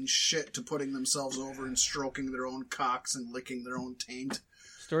 storylines mean shit to putting themselves over and stroking their own cocks and licking their own taint.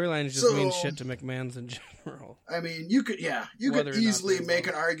 Storylines just mean shit to McMahon's in general. I mean, you could easily make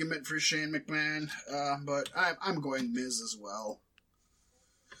an argument for Shane McMahon, but I'm going Miz as well.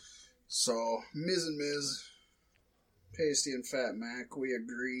 So, Miz and Miz, Pasty and Fat Mac, we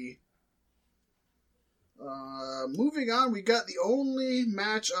agree. Moving on, we got the only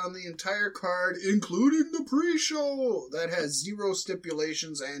match on the entire card, including the pre-show, that has 0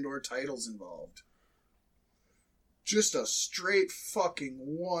 stipulations and or titles involved. Just a straight fucking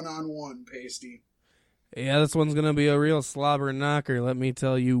one-on-one, Pasty. Yeah, this one's going to be a real slobber knocker, let me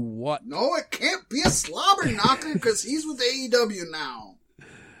tell you what. No, it can't be a slobber knocker because he's with AEW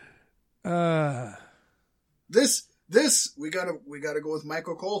now. This, we gotta go with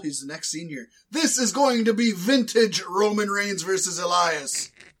Michael Cole. He's the next senior. This is going to be vintage Roman Reigns versus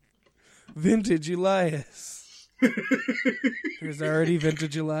Elias. Vintage Elias. There's already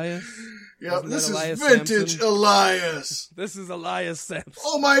vintage Elias? Yep, this is vintage Sampson? Elias. This is Elias Sampson.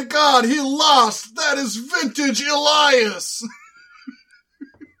 Oh my god, he lost! That is vintage Elias!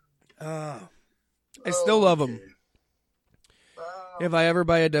 I still love him. If I ever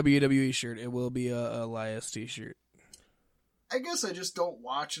buy a WWE shirt, it will be a Elias t-shirt. I guess I just don't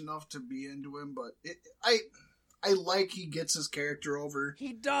watch enough to be into him, but I like he gets his character over.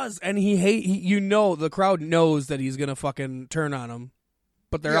 He does, and the crowd knows that he's gonna fucking turn on him,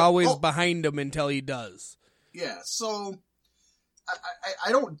 but they're always behind him until he does. Yeah, so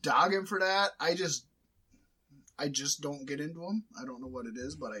I don't dog him for that. I just don't get into him. I don't know what it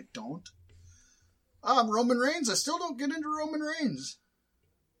is, but I don't. Roman Reigns, I still don't get into Roman Reigns.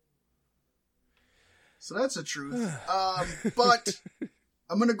 So that's the truth. But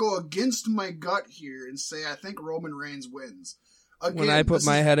I'm going to go against my gut here and say I think Roman Reigns wins. Again, when I put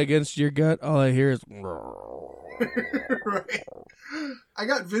my head against your gut, all I hear is... Right. I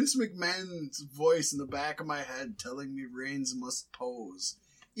got Vince McMahon's voice in the back of my head telling me Reigns must pose.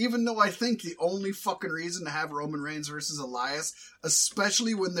 Even though I think the only fucking reason to have Roman Reigns versus Elias,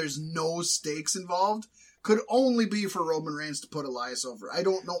 especially when there's no stakes involved, could only be for Roman Reigns to put Elias over. I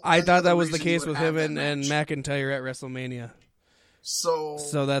don't know. I thought that was the case with him and McIntyre at WrestleMania.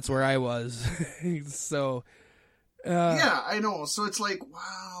 So that's where I was. Yeah, I know. So it's like,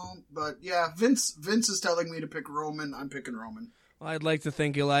 wow. But yeah, Vince is telling me to pick Roman. I'm picking Roman. Well, I'd like to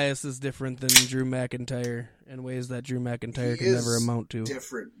think Elias is different than Drew McIntyre in ways that Drew McIntyre can never amount to.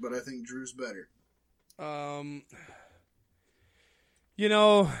 Different, but I think Drew's better. I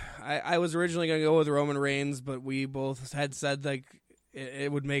was originally going to go with Roman Reigns, but we both had said like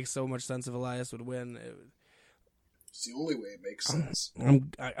it would make so much sense if Elias would win. It's the only way it makes sense.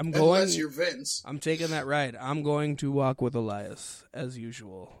 I'm going. Unless you're Vince. I'm taking that ride. I'm going to walk with Elias as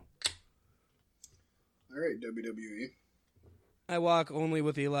usual. All right, WWE. I walk only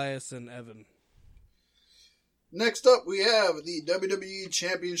with Elias and Evan. Next up, we have the WWE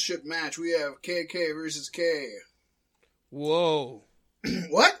Championship match. We have KK versus K. Whoa.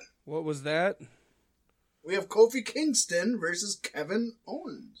 What? What was that? We have Kofi Kingston versus Kevin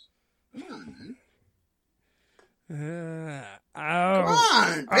Owens. Come on, man. Come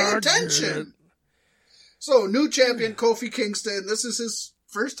on, pay attention. So, new champion Kofi Kingston. This is his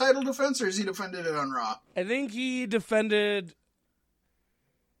first title defense, or has he defended it on Raw? I think he's defended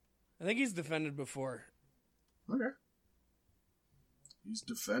before. Okay. He's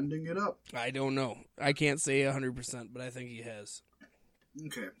defending it up. I don't know. I can't say 100%, but I think he has.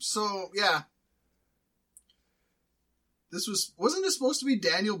 Okay, so, yeah. Wasn't it supposed to be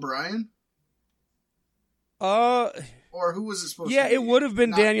Daniel Bryan? Or who was it supposed to be? Yeah, it would have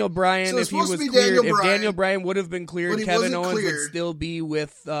been Daniel Bryan if he was cleared. If Daniel Bryan would have been cleared, Kevin Owens would still be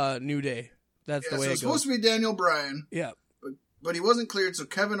with New Day. That's the way it goes. It's supposed to be Daniel Bryan. Yeah. But he wasn't cleared, so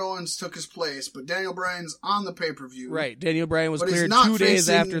Kevin Owens took his place. But Daniel Bryan's on the pay-per-view. Right. Daniel Bryan was cleared 2 days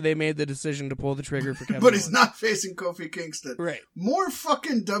after they made the decision to pull the trigger for Kevin Owens. But he's not facing Kofi Kingston. Right. More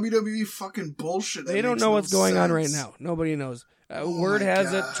fucking WWE fucking bullshit. They don't know what's going on right now. Nobody knows. Word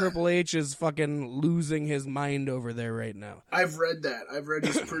has it Triple H is fucking losing his mind over there right now. I've read that. I've read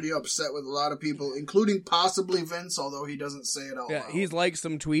he's pretty upset with a lot of people, including possibly Vince, although he doesn't say it out loud. He's liked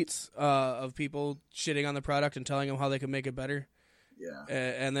some tweets of people shitting on the product and telling him how they can make it better. Yeah.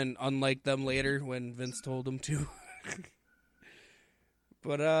 And then unlike them later when Vince told him to.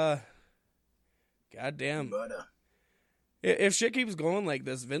 But, goddamn. If shit keeps going like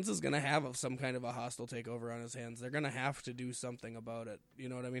this, Vince is going to have some kind of a hostile takeover on his hands. They're going to have to do something about it. You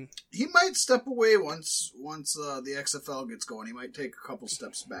know what I mean? He might step away once the XFL gets going. He might take a couple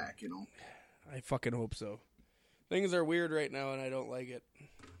steps back, you know? I fucking hope so. Things are weird right now, and I don't like it.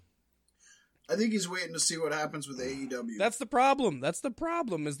 I think he's waiting to see what happens with AEW. That's the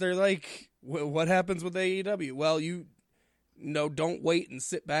problem. Is they're like, what happens with AEW? Well, don't wait and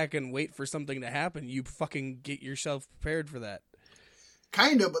sit back and wait for something to happen. You fucking get yourself prepared for that.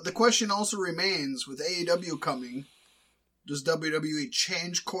 Kind of, but the question also remains, with AEW coming, does WWE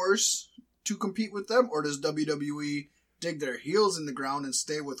change course to compete with them, or does WWE dig their heels in the ground and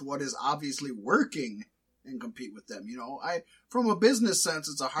stay with what is obviously working and compete with them? You know, from a business sense,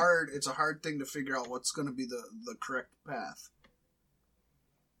 it's a hard thing to figure out what's going to be the correct path.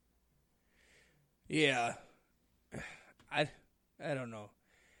 Yeah. I don't know.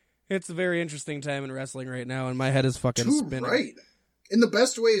 It's a very interesting time in wrestling right now, and my head is fucking spinning. Right. In the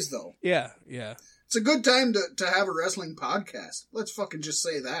best ways, though. Yeah. It's a good time to have a wrestling podcast. Let's fucking just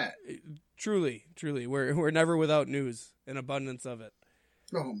say that. Truly. We're never without news, an abundance of it.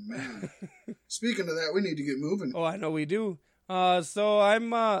 Oh, man. Speaking of that, we need to get moving. Oh, I know we do. So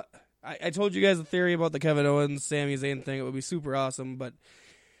I'm, I told you guys the theory about the Kevin Owens, Sami Zayn thing. It would be super awesome, but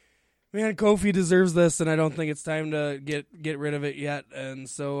man, Kofi deserves this, and I don't think it's time to get rid of it yet. And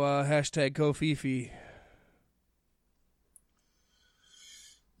so, hashtag Kofifi.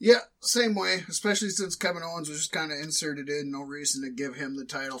 Yeah, same way, especially since Kevin Owens was just kind of inserted in. No reason to give him the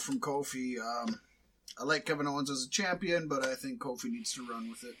title from Kofi. I like Kevin Owens as a champion, but I think Kofi needs to run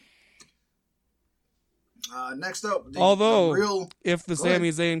with it. Next up, if the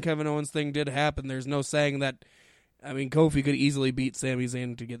Sami Zayn Kevin Owens thing did happen, there's no saying that. I mean, Kofi could easily beat Sami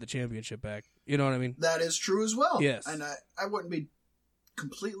Zayn to get the championship back. You know what I mean? That is true as well. Yes. And I wouldn't be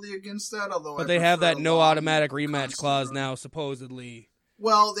completely against that, although But they have that no automatic rematch clause now, supposedly.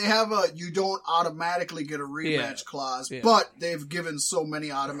 Well, they have you don't automatically get a rematch clause, but they've given so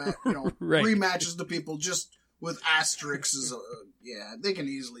many automatic, right. rematches to people just with asterisks. They can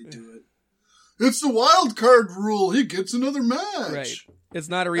easily do it. It's the wild card rule. He gets another match. Right. It's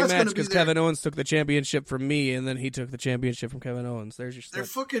not a rematch because Kevin Owens took the championship from me, and then he took the championship from Kevin Owens. There's your stuff. They're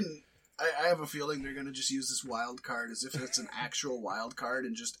fucking... I have a feeling they're going to just use this wild card as if it's an actual wild card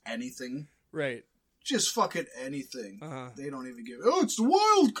and just anything. Right. Just fucking anything. Uh-huh. They don't even give it. Oh, it's the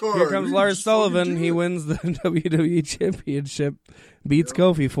wild card. Here comes Lars Sullivan. He wins the WWE Championship. Beats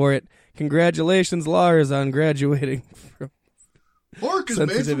Kofi for it. Congratulations, Lars, on graduating from... Pork is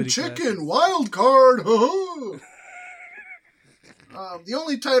made from chicken. Wild card. The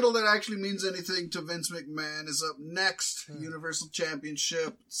only title that actually means anything to Vince McMahon is up next. Universal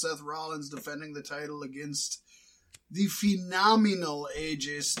Championship. Seth Rollins defending the title against the phenomenal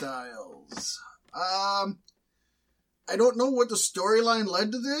AJ Styles. I don't know what the storyline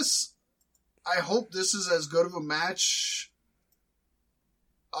led to this. I hope this is as good of a match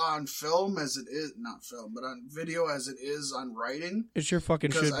on film as it is, not film, but on video as it is on writing. It sure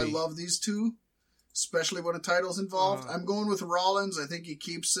fucking should be. Because I love these two, especially when a title's involved. I'm going with Rollins. I think he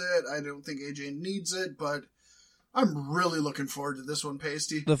keeps it. I don't think AJ needs it, but I'm really looking forward to this one,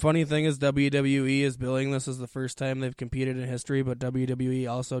 Pasty. The funny thing is WWE is billing this as the first time they've competed in history, but WWE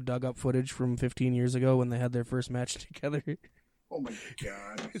also dug up footage from 15 years ago when they had their first match together. Oh my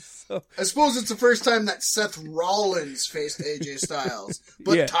god. I suppose it's the first time that Seth Rollins faced AJ Styles,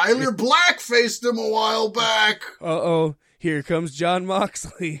 but Tyler Black faced him a while back. Uh-oh, here comes Jon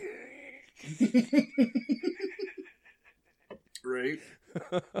Moxley. Right?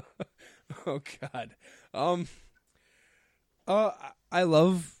 Oh god. I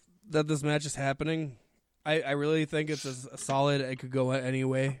love that this match is happening. I really think it's a solid. It could go any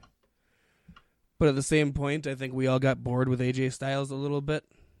way. But at the same point, I think we all got bored with AJ Styles a little bit.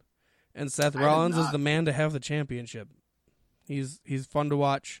 And Seth Rollins is the man to have the championship. He's fun to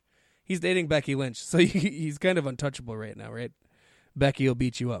watch. He's dating Becky Lynch, so he's kind of untouchable right now, right? Becky will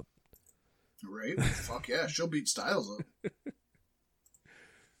beat you up. Right? Fuck yeah, she'll beat Styles up.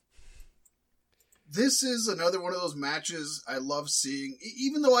 This is another one of those matches I love seeing,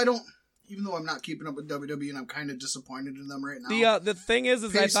 even though I'm not keeping up with WWE and I'm kind of disappointed in them right now. The thing is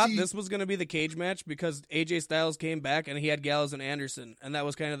I thought this was going to be the cage match because AJ Styles came back and he had Gallows and Anderson, and that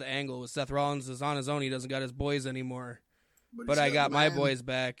was kind of the angle. With Seth Rollins is on his own, he doesn't got his boys anymore, but I got my boys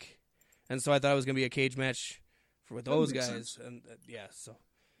back, and so I thought it was going to be a cage match with those guys, sense. And yeah. So,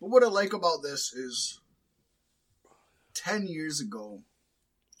 but what I like about this is, 10 years ago,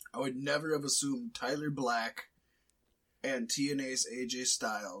 I would never have assumed Tyler Black and TNA's AJ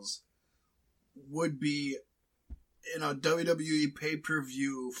Styles would be in a WWE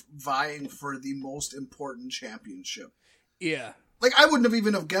pay-per-view vying for the most important championship. Yeah. Like, I wouldn't have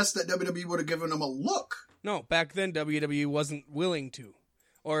even have guessed that WWE would have given them a look. No, back then WWE wasn't willing to.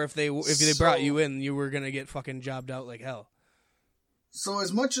 Or if they brought you in, you were going to get fucking jobbed out like hell. So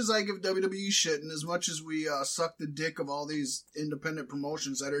as much as I give WWE shit, and as much as we suck the dick of all these independent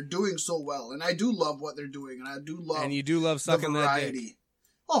promotions that are doing so well, and I do love what they're doing, and I do love and you do love sucking the variety. That dick.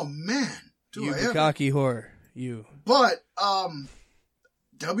 Oh man, do you I ever? Cocky whore, you. But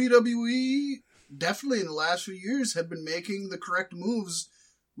WWE definitely in the last few years have been making the correct moves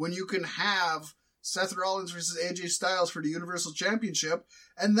when you can have Seth Rollins versus AJ Styles for the Universal Championship,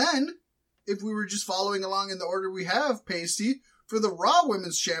 and then if we were just following along in the order we have, Pasty. For the Raw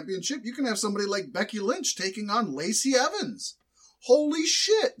Women's Championship, you can have somebody like Becky Lynch taking on Lacey Evans. Holy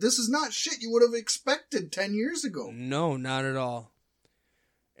shit. This is not shit you would have expected 10 years ago. No, not at all.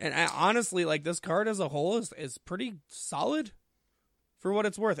 And honestly, like, this card as a whole is pretty solid for what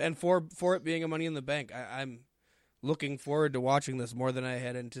it's worth. And for it being a Money in the Bank, I'm looking forward to watching this more than I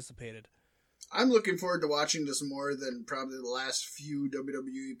had anticipated. I'm looking forward to watching this more than probably the last few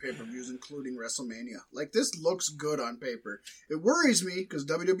WWE pay-per-views, including WrestleMania. Like, this looks good on paper. It worries me, because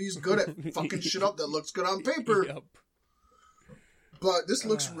WWE's good at fucking shit up that looks good on paper. Yep. But this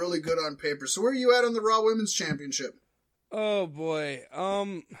looks really good on paper. So where are you at on the Raw Women's Championship? Oh, boy.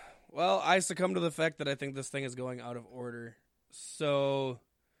 Well, I succumb to the fact that I think this thing is going out of order. So,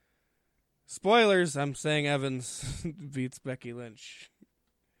 spoilers, I'm saying Evans beats Becky Lynch.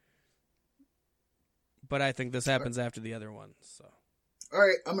 But I think this happens after the other one. So, all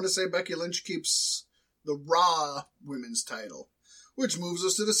right, I'm going to say Becky Lynch keeps the Raw Women's title, which moves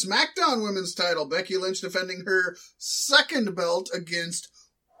us to the SmackDown Women's title. Becky Lynch defending her second belt against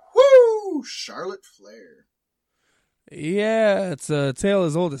Charlotte Flair. Yeah, it's a tale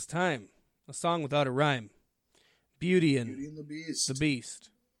as old as time. A song without a rhyme. Beauty and the Beast. The Beast.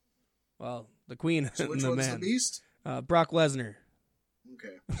 Well, the Queen so and which the one's man. The Beast? Brock Lesnar.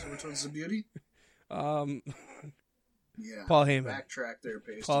 Okay, so which one's the Beauty? Yeah. Paul Heyman. Backtrack there,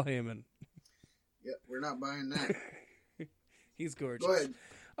 Pasty. Paul Heyman. Yep, we're not buying that. He's gorgeous. Go ahead.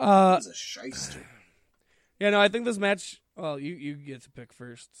 He's a shyster. Yeah, no, I think this match. Well, you get to pick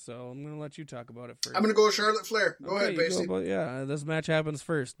first, so I'm going to let you talk about it first. I'm going to go with Charlotte Flair. Go ahead, Pasty. Yeah, this match happens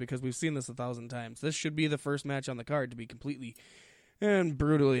first because we've seen this 1,000 times. This should be the first match on the card, to be completely and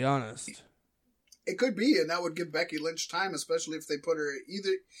brutally honest. It could be, and that would give Becky Lynch time, especially if they put her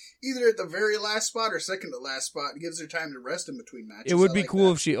either at the very last spot or second to last spot. It gives her time to rest in between matches. It would be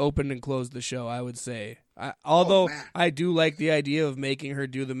cool if she opened and closed the show, I would say. Although I do like the idea of making her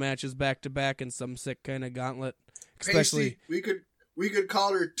do the matches back-to-back in some sick kind of gauntlet. Especially, Pasty, we could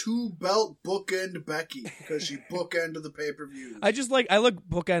call her two-belt bookend Becky, because she bookended the pay-per-view. I like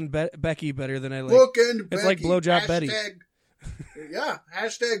bookend Becky better than I like... Bookend Becky. It's like blowjob Betty. Yeah,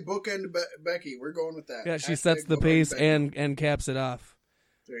 hashtag bookend Becky. We're going with that. Yeah, she sets the pace and caps it off.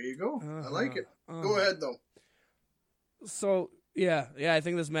 There you go. I like it. Go ahead, though. So, yeah, I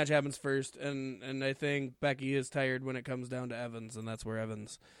think this match happens first, and I think Becky is tired when it comes down to Evans, and that's where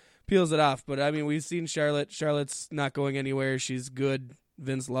Evans peels it off. But, I mean, we've seen Charlotte. Charlotte's not going anywhere. She's good.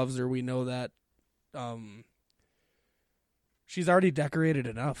 Vince loves her. We know that. She's already decorated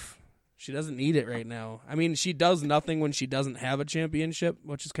enough. She doesn't need it right now. I mean, she does nothing when she doesn't have a championship,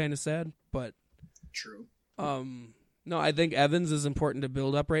 which is kind of sad, but... True. No, I think Evans is important to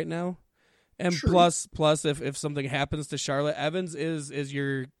build up right now. And True. plus if something happens to Charlotte, Evans is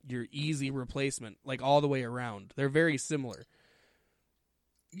your easy replacement, like all the way around. They're very similar.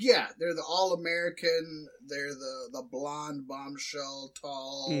 Yeah, they're the All-American, they're the blonde bombshell,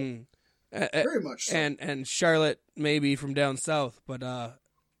 tall. Very much so. And Charlotte maybe from down south, but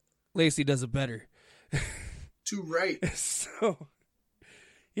Lacey does it better. Too right. So,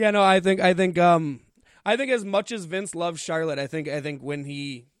 yeah, no, I think as much as Vince loves Charlotte, I think when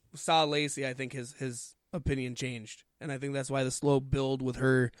he saw Lacey, I think his opinion changed, and I think that's why the slow build with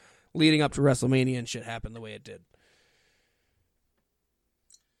her leading up to WrestleMania and shit happened the way it did.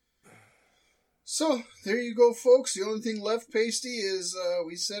 So, there you go, folks. The only thing left, Pasty, is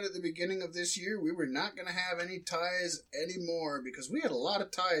we said at the beginning of this year we were not going to have any ties anymore because we had a lot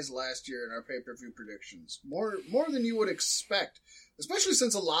of ties last year in our pay-per-view predictions. More than you would expect. Especially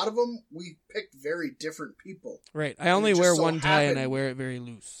since a lot of them, we picked very different people. Right. I only wear one tie and I wear it very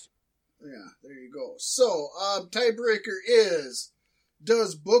loose. Yeah, there you go. So, tiebreaker is,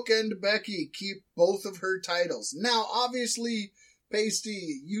 does Bookend Becky keep both of her titles? Now, obviously,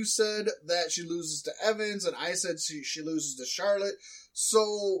 Pasty, you said that she loses to Evans, and I said she loses to Charlotte.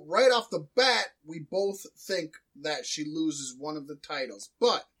 So, right off the bat, we both think that she loses one of the titles.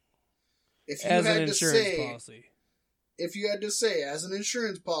 But, if you had to say, if you had to say, as an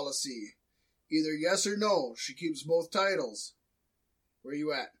insurance policy, either yes or no, she keeps both titles, where are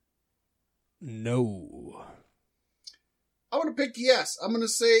you at? No. I would have picked yes. I'm going to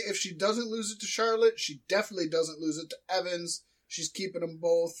say if she doesn't lose it to Charlotte, she definitely doesn't lose it to Evans. She's keeping them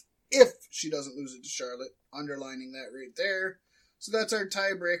both if she doesn't lose it to Charlotte. Underlining that right there. So that's our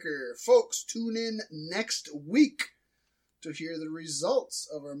tiebreaker. Folks, tune in next week to hear the results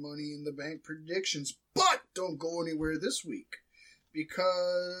of our Money in the Bank predictions. But don't go anywhere this week.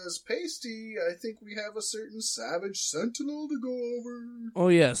 Because, Pasty, I think we have a certain Savage Sentinel to go over. Oh,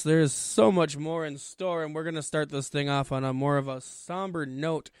 yes. There's so much more in store, and we're going to start this thing off on a more of a somber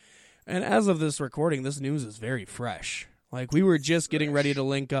note. And as of this recording, this news is very fresh. Like, we were just getting ready to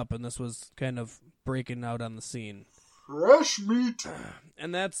link up, and this was kind of breaking out on the scene. Fresh meat.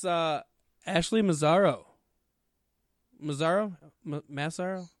 And that's Ashley Massaro. Massaro?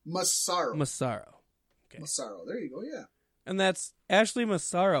 Massaro? Massaro. Massaro. Okay. Massaro. There you go, yeah. And that's Ashley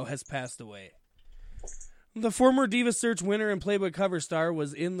Massaro has passed away. The former Diva Search winner and Playboy cover star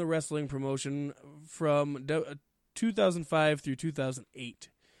was in the wrestling promotion from 2005 through 2008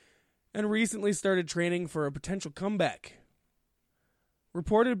 and recently started training for a potential comeback.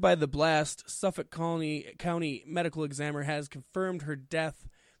 Reported by The Blast, Suffolk County Medical Examiner has confirmed her death,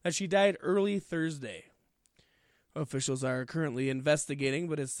 that she died early Thursday. Officials are currently investigating,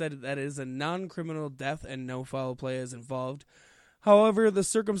 but has said that it is a non-criminal death and no foul play is involved. However, the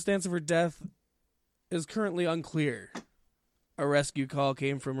circumstance of her death is currently unclear. A rescue call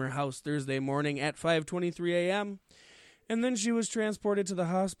came from her house Thursday morning at 5:23 a.m., and then she was transported to the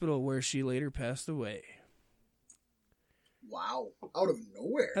hospital where she later passed away. Wow, out of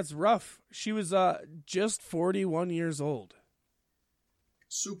nowhere. That's rough. She was just 41 years old.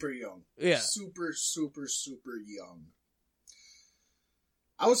 Super young. Yeah. Super, super, super young.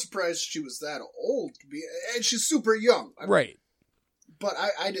 I was surprised she was that old to be, and she's super young. Right. But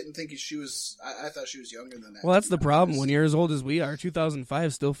I didn't think she was, I thought she was younger than that. Well, that's the problem. When you're as old as we are,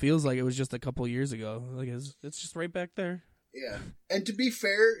 2005 still feels like it was just a couple years ago. Like it's just right back there. Yeah. And to be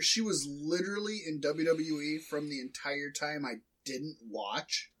fair, she was literally in WWE from the entire time I didn't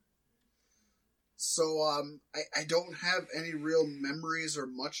watch. So, I don't have any real memories or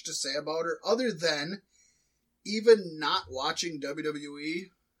much to say about her, other than, even not watching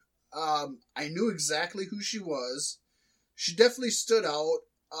WWE, I knew exactly who she was. She definitely stood out.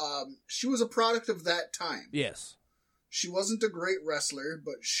 She was a product of that time. Yes. She wasn't a great wrestler,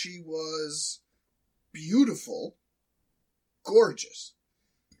 but she was beautiful, gorgeous.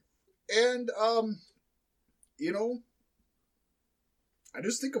 And, you know, I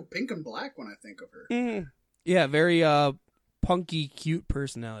just think of pink and black when I think of her. Mm. Yeah, very punky, cute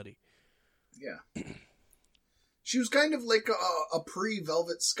personality. Yeah. She was kind of like a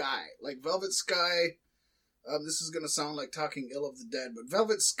pre-Velvet Sky. Like Velvet Sky, this is going to sound like talking ill of the dead, but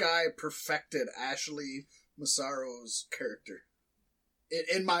Velvet Sky perfected Ashley Massaro's character.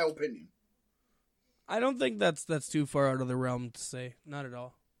 In my opinion. I don't think that's too far out of the realm to say. Not at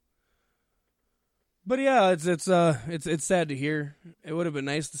all. But yeah, it's sad to hear. It would have been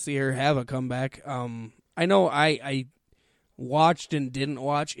nice to see her have a comeback. I know I watched and didn't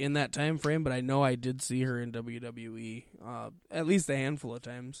watch in that time frame, but I know I did see her in WWE at least a handful of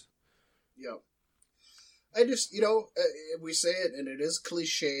times. Yep. I just, we say it, and it is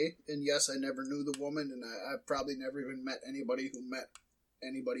cliche, and yes, I never knew the woman, and I probably never even met anybody who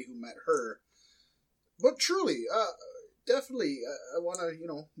met her. But truly, definitely, I want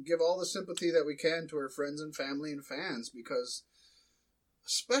to, give all the sympathy that we can to her friends and family and fans, because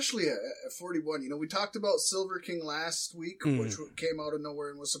especially at 41, we talked about Silver King last week, which came out of nowhere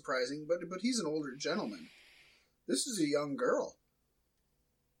and was surprising, but he's an older gentleman. This is a young girl.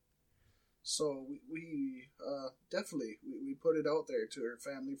 So we definitely, we put it out there to her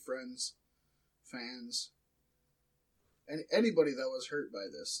family, friends, fans, and anybody that was hurt by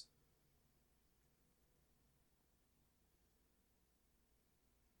this.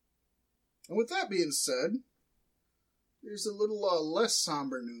 And with that being said, there's a little less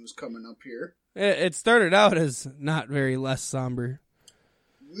somber news coming up here. It started out as not very less somber.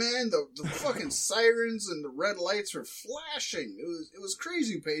 Man, the fucking sirens and the red lights were flashing. It was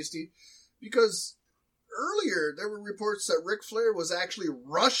crazy, Pasty, because earlier there were reports that Ric Flair was actually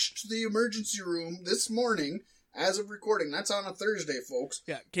rushed to the emergency room this morning, as of recording. That's on a Thursday, folks.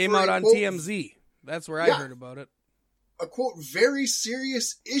 Yeah, came out on TMZ. That's where I heard about it. A, quote, very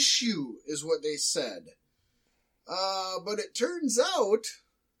serious issue is what they said. But it turns out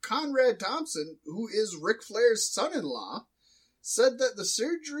Conrad Thompson, who is Ric Flair's son-in-law, said that the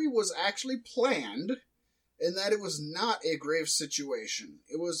surgery was actually planned and that it was not a grave situation.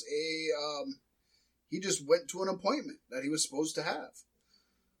 It was he just went to an appointment that he was supposed to have.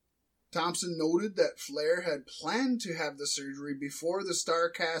 Thompson noted that Flair had planned to have the surgery before the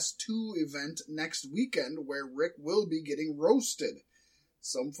StarCast 2 event next weekend, where Rick will be getting roasted.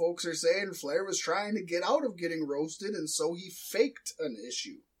 Some folks are saying Flair was trying to get out of getting roasted, and so he faked an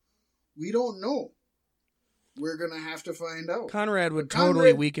issue. We don't know. We're going to have to find out. Conrad would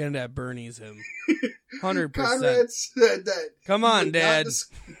totally weekend at Bernie's him. 100%. Conrad said that... Come on, Dad.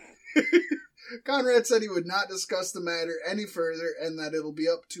 Conrad said he would not discuss the matter any further, and that it'll be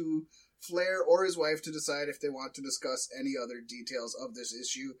up to Flair or his wife to decide if they want to discuss any other details of this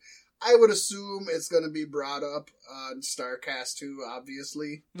issue. I would assume it's going to be brought up on StarCast 2,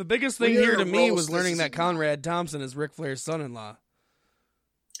 obviously. The biggest thing here to me was learning that Conrad Thompson is Ric Flair's son-in-law.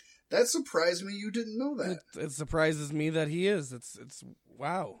 That surprised me you didn't know that. It surprises me that he is. It's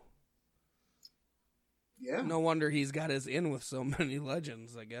wow. Yeah. No wonder he's got his in with so many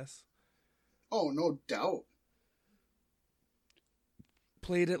legends, I guess. Oh, no doubt.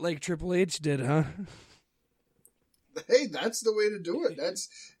 Played it like Triple H did, huh? Hey, that's the way to do it.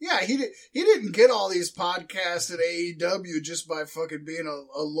 He didn't get all these podcasts at AEW just by fucking being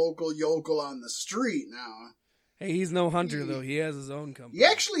a local yokel on the street now. Hey, he's no hunter, though. He has his own company. He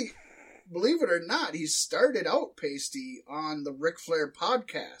actually, believe it or not, he started out, Pasty, on the Ric Flair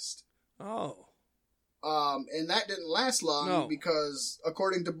podcast. Oh. And that didn't last long because,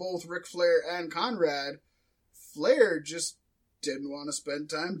 according to both Ric Flair and Conrad, Flair just didn't want to spend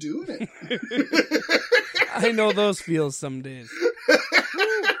time doing it. I know those feels some days.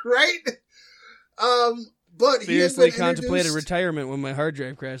 Right? But seriously contemplated retirement when my hard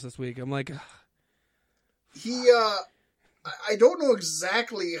drive crashed this week. I'm like... I don't know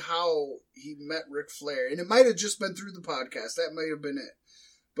exactly how he met Ric Flair, and it might have just been through the podcast. That might have been it.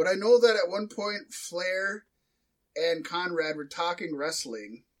 But I know that at one point, Flair and Conrad were talking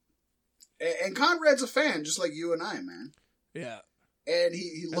wrestling, and Conrad's a fan, just like you and I, man. Yeah. And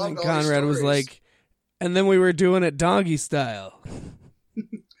he loved all Conrad these was like, and then we were doing it doggy style.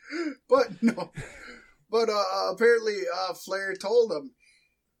 But no. But apparently Flair told him,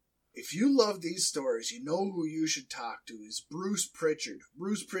 if you love these stories, you know who you should talk to is Bruce Pritchard.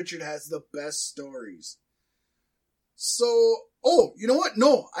 Bruce Pritchard has the best stories. So, you know what?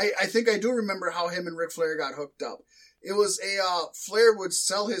 No, I think I do remember how him and Ric Flair got hooked up. It was Flair would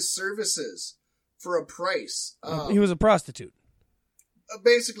sell his services for a price. He was a prostitute.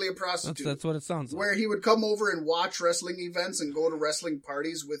 Basically a prostitute. That's what it sounds like. Where he would come over and watch wrestling events and go to wrestling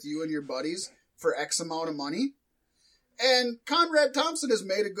parties with you and your buddies for X amount of money. And Conrad Thompson has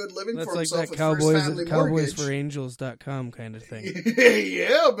made a good living for himself with First Family Mortgage. CowboysForAngels.com kind of thing.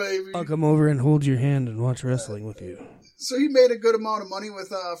 Yeah, baby. I'll come over and hold your hand and watch wrestling with you. So he made a good amount of money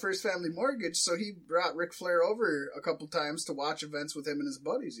with First Family Mortgage, so he brought Ric Flair over a couple times to watch events with him and his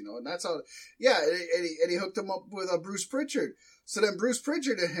buddies, and that's how, and he hooked him up with Bruce Pritchard. So then Bruce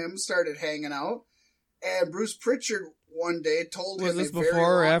Pritchard and him started hanging out, and Bruce Pritchard one day told him a very long story. Was this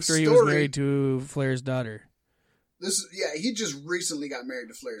before or after he was married to Flair's daughter? He just recently got married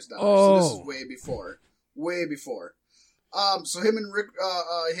to Flair's daughter, so this is way before. So him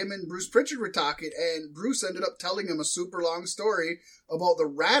and Bruce Pritchard were talking, and Bruce ended up telling him a super long story about the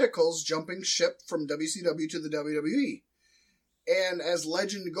Radicals jumping ship from WCW to the WWE. And as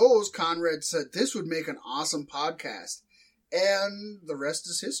legend goes, Conrad said this would make an awesome podcast. And the rest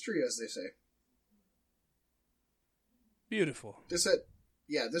is history, as they say. Beautiful. This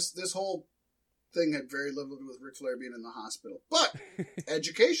whole thing had very little to do with Ric Flair being in the hospital. But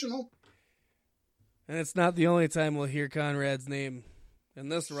educational. And it's not the only time we'll hear Conrad's name in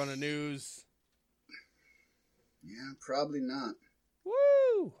this run of news. Yeah, probably not.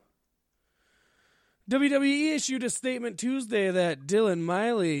 Woo! WWE issued a statement Tuesday that Dylan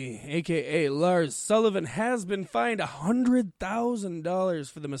Miley, a.k.a. Lars Sullivan, has been fined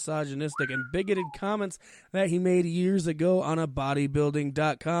 $100,000 for the misogynistic and bigoted comments that he made years ago on a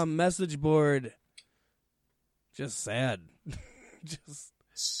bodybuilding.com message board. Just sad.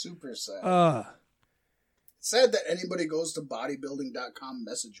 Super sad. Sad that anybody goes to bodybuilding.com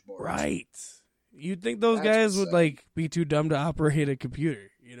message boards. Right. You'd think those guys would like be too dumb to operate a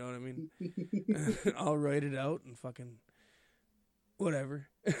computer. You know what I mean? I'll write it out and fucking whatever.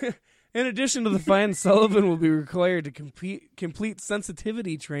 In addition to the fine, Sullivan will be required to complete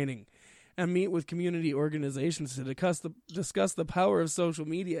sensitivity training and meet with community organizations to discuss the power of social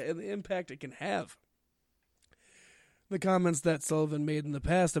media and the impact it can have. The comments that Sullivan made in the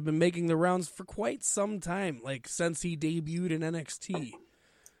past have been making the rounds for quite some time, like since he debuted in NXT.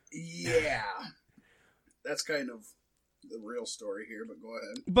 Yeah. That's kind of the real story here, but go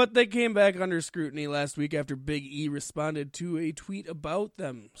ahead. But they came back under scrutiny last week after Big E responded to a tweet about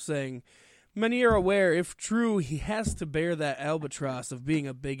them, saying, "Many are aware, if true, he has to bear that albatross of being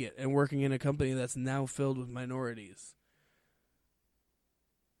a bigot and working in a company that's now filled with minorities."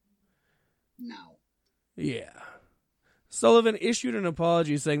 Now. Yeah. Sullivan issued an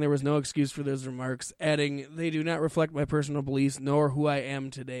apology saying there was no excuse for those remarks, adding, "They do not reflect my personal beliefs nor who I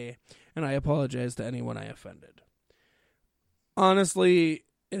am today, and I apologize to anyone I offended." Honestly,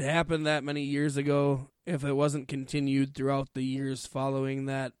 it happened that many years ago. If it wasn't continued throughout the years following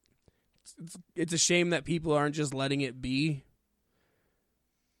that, it's a shame that people aren't just letting it be.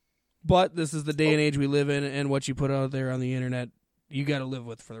 But this is the day and age we live in, and what you put out there on the internet, you got to live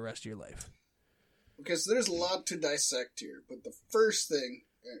with for the rest of your life. Okay, so there's a lot to dissect here, but the first thing,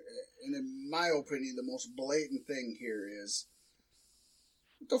 and in my opinion, the most blatant thing here is,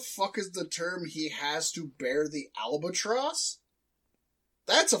 what the fuck is the term "he has to bear the albatross"?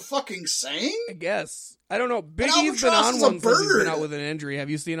 That's a fucking saying? I guess. I don't know. Big E's been on one since he's been out with an injury. Have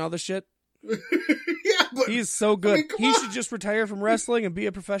you seen all the shit? Yeah, but... He's so good. I mean, he should just retire from wrestling and be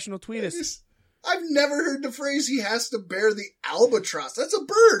a professional tweetist. I've never heard the phrase "he has to bear the albatross." That's a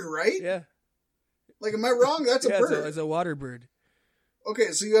bird, right? Yeah. Like, am I wrong? That's a bird. It's a water bird.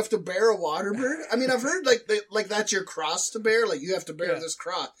 Okay, so you have to bear a water bird? I mean, I've heard, like that's your cross to bear. Like, you have to bear this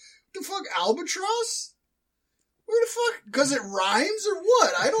cross. What the fuck, albatross? Where the fuck? Because it rhymes or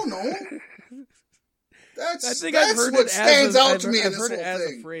what? I don't know. That's what stands out to me in this whole thing. I've heard it as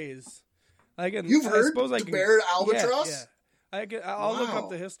a phrase. You've heard to bear albatross? Yeah. I'll look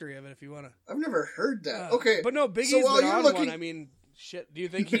up the history of it if you want to. I've never heard that. Okay. But no, Big E's been on one. I mean... Shit, do you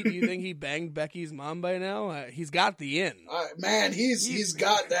think he banged Becky's mom by now? He's got the in. Man, he's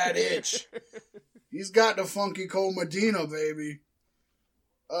got that itch. He's got the funky cold Medina, baby.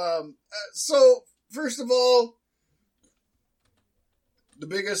 So first of all, the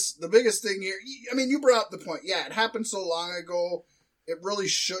biggest thing here. I mean, you brought up the point. Yeah, it happened so long ago. It really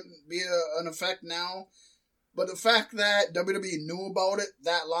shouldn't be an effect now. But the fact that WWE knew about it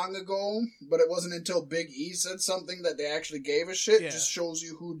that long ago, but it wasn't until Big E said something that they actually gave a shit, just shows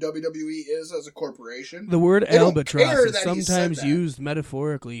you who WWE is as a corporation. The word albatross is sometimes used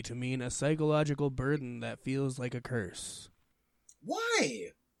metaphorically to mean a psychological burden that feels like a curse.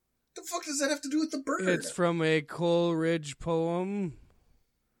 Why? The fuck does that have to do with the bird? It's from a Coleridge poem.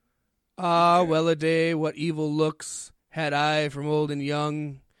 Ah, well a day, what evil looks had I from old and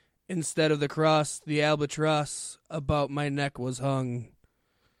young. Instead of the cross, the albatross about my neck was hung.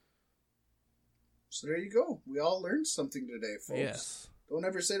 So there you go. We all learned something today, folks. Yes. Don't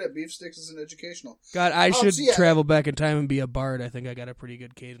ever say that beef sticks isn't educational. God, I should travel back in time and be a bard. I think I got a pretty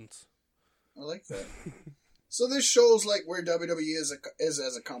good cadence. I like that. So this shows like where WWE is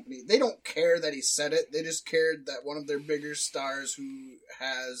as a company. They don't care that he said it. They just cared that one of their bigger stars who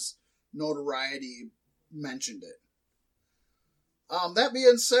has notoriety mentioned it. That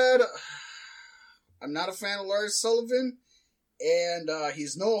being said, I'm not a fan of Lars Sullivan, and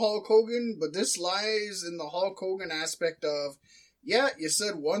he's no Hulk Hogan, but this lies in the Hulk Hogan aspect of, yeah, you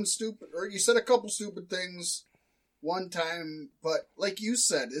said you said a couple stupid things one time, but like you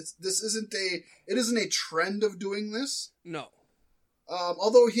said, it isn't a trend of doing this. No.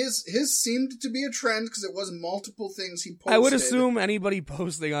 Although his seemed to be a trend because it was multiple things he posted. I would assume anybody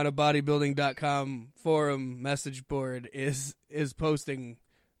posting on a bodybuilding.com forum message board is posting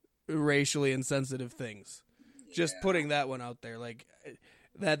racially insensitive things. Yeah. Just putting that one out there. Like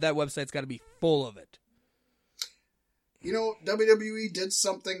that website's got to be full of it. You know, WWE did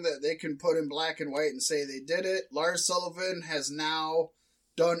something that they can put in black and white and say they did it. Lars Sullivan has now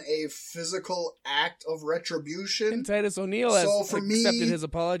done a physical act of retribution. And Titus O'Neil has accepted his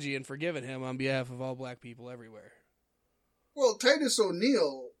apology and forgiven him on behalf of all black people everywhere. Well, Titus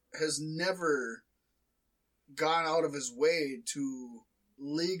O'Neil has never gone out of his way to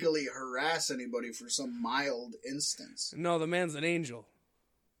legally harass anybody for some mild instance. No, the man's an angel.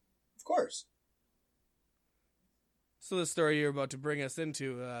 Of course. So the story you're about to bring us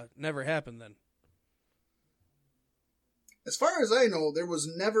into never happened then. As far as I know, there was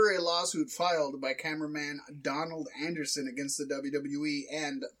never a lawsuit filed by cameraman Donald Anderson against the WWE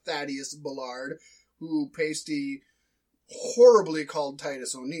and Thaddeus Bullard, who Pasty horribly called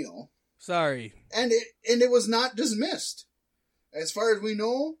Titus O'Neil. Sorry. And it was not dismissed. As far as we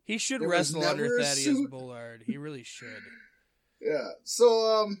know, he should wrestle under Thaddeus Bullard. He really should. Yeah.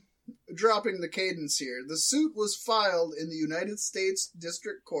 So, dropping the cadence here. The suit was filed in the United States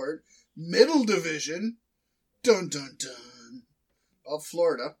District Court, Middle Division, dun dun dun, of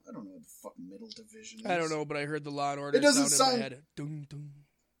Florida. I don't know what the fucking Middle Division is. I don't know, but I heard the Law and Order sound in my head. Dun, dun.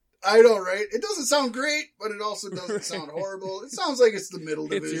 I know, right? It doesn't sound great, but it also doesn't sound horrible. It sounds like it's the Middle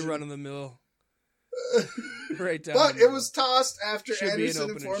Division. It's your run of the mill. Right down. But it was tossed after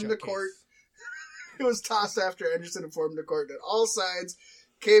Anderson informed the court. It was tossed after Anderson informed the court that all sides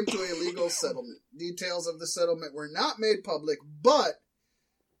came to a legal settlement. Details of the settlement were not made public, but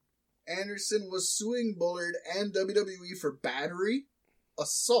Anderson was suing Bullard and WWE for battery,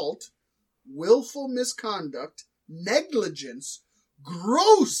 assault, willful misconduct, negligence,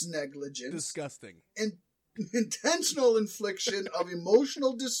 gross negligence, disgusting, and intentional infliction of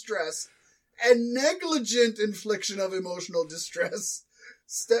emotional distress, and negligent infliction of emotional distress.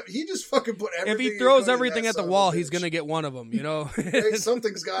 He just fucking put everything. If he throws everything at the wall, he's going to get one of them, you know? Right?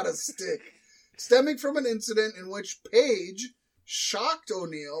 Something's got to stick. Stemming from an incident in which Page shocked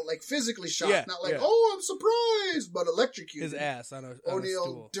O'Neil, like physically shocked, not like, oh, I'm surprised, but electrocuted his ass on O'Neil a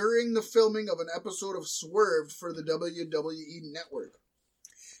stool during the filming of an episode of Swerved for the WWE Network.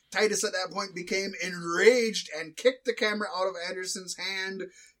 Titus at that point became enraged and kicked the camera out of Anderson's hand,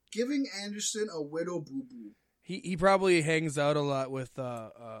 giving Anderson a widow boo-boo. He probably hangs out a lot with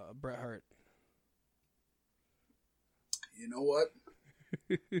Bret Hart. You know what?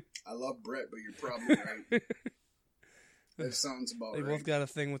 I love Bret, but you're probably right. That sounds about right. They both got a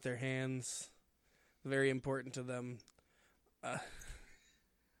thing with their hands. Very important to them.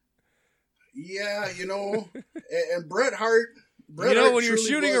 Yeah, you know, and Bret Hart... when you're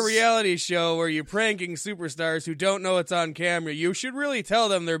shooting a reality show where you're pranking superstars who don't know it's on camera, you should really tell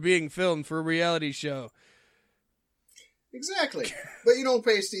them they're being filmed for a reality show. Exactly. But you know,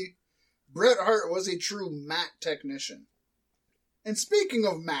 Pasty, Bret Hart was a true mat technician. And speaking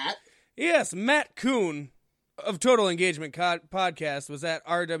of Matt... Yes, Matt Kuhn of Total Engagement Podcast was at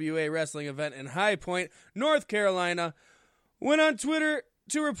RWA Wrestling event in High Point, North Carolina, went on Twitter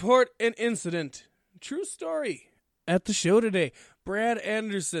to report an incident. True story. At the show today, Brad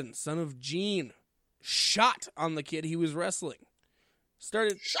Anderson, son of Gene, shot on the kid he was wrestling.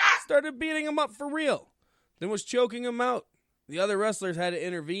 Started beating him up for real. Then was choking him out. The other wrestlers had to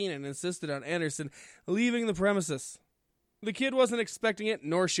intervene and insisted on Anderson leaving the premises. The kid wasn't expecting it,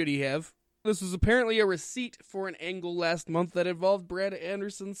 nor should he have. This was apparently a receipt for an angle last month that involved Brad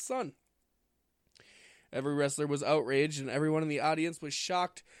Anderson's son. Every wrestler was outraged, and everyone in the audience was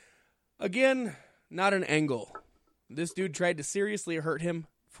shocked. Again, not an angle. This dude tried to seriously hurt him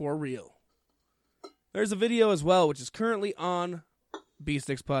for real. There's a video as well, which is currently on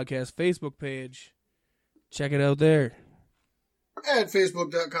B6 Podcast Facebook page. Check it out there. At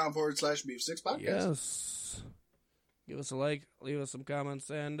facebook.com/Beef6Podcast. Yes. Give us a like, leave us some comments,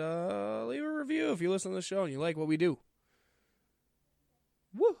 and leave a review if you listen to the show and you like what we do.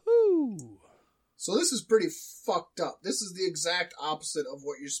 Woohoo! So this is pretty fucked up. This is the exact opposite of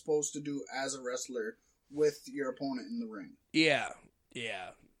what you're supposed to do as a wrestler with your opponent in the ring. Yeah.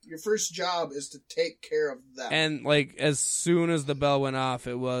 Your first job is to take care of them. And, like, as soon as the bell went off,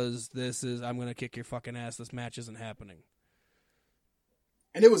 it was, I'm going to kick your fucking ass. This match isn't happening.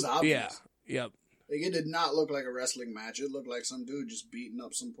 And it was obvious. Yeah, yep. Like, it did not look like a wrestling match. It looked like some dude just beating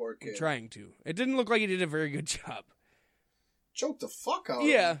up some poor kid. Trying to. It didn't look like he did a very good job. Choked the fuck out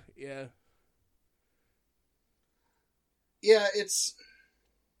Yeah, of him. yeah. Yeah,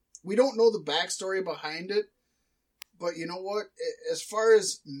 we don't know the backstory behind it, but you know what? As far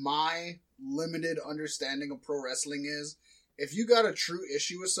as my limited understanding of pro wrestling is, if you got a true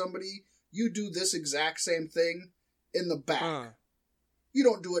issue with somebody, you do this exact same thing in the back. You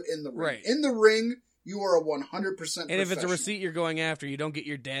don't do it in the ring. Right. In the ring, you are a 100% professional. And if it's a receipt you're going after, you don't get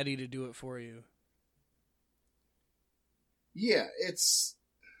your daddy to do it for you. Yeah, it's...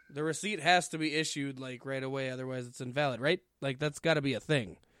 The receipt has to be issued, like, right away, otherwise it's invalid, right? Like, that's got to be a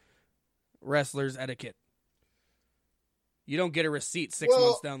thing. Wrestlers etiquette. You don't get a receipt 6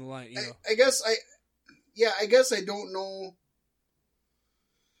 months down the line, you know. I guess I don't know.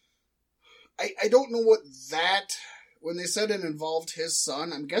 I don't know what that... When they said it involved his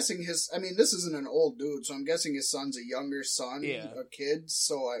son, I'm guessing this isn't an old dude, so I'm guessing his son's a younger son, a kid,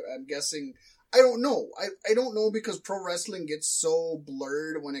 so I'm guessing... I don't know. I don't know because pro wrestling gets so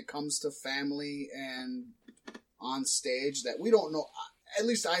blurred when it comes to family and on stage that we don't know. At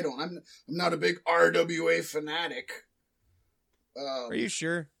least I don't. I'm not a big RWA fanatic. Are you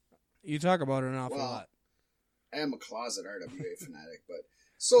sure? You talk about it an awful lot. I am a closet RWA fanatic, but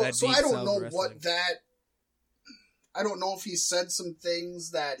so I don't know what that. I don't know if he said some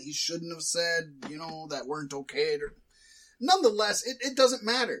things that he shouldn't have said, that weren't okay. Nonetheless, it doesn't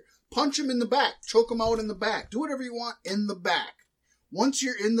matter. Punch him in the back, choke him out in the back, do whatever you want in the back. Once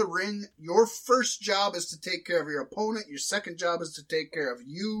you're in the ring, your first job is to take care of your opponent. Your second job is to take care of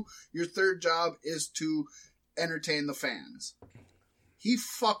you. Your third job is to entertain the fans. He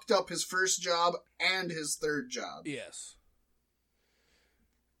fucked up his first job and his third job. Yes.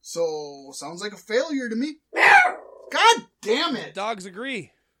 So, sounds like a failure to me. God damn it! Dogs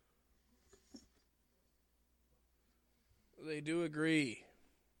agree. They do agree.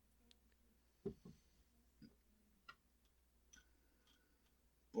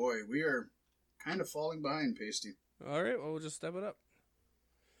 Boy, we are kind of falling behind, Pasty. All right, well, we'll just step it up.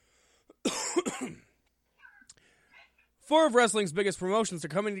 4 of wrestling's biggest promotions are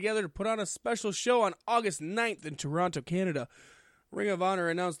coming together to put on a special show on August 9th in Toronto, Canada. Ring of Honor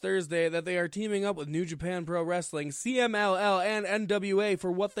announced Thursday that they are teaming up with New Japan Pro Wrestling, CMLL, and NWA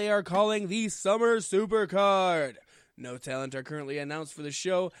for what they are calling the Summer Supercard. No talent are currently announced for the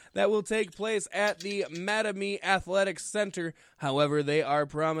show that will take place at the Mattamy Athletics Center. However, they are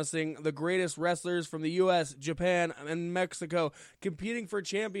promising the greatest wrestlers from the U.S., Japan, and Mexico competing for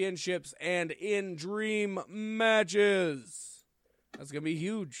championships and in dream matches. That's going to be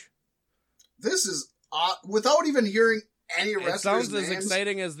huge. This is, without even hearing any wrestlers' It sounds names, as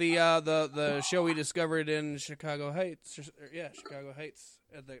exciting as the show we discovered in Chicago Heights. Yeah, Chicago Heights.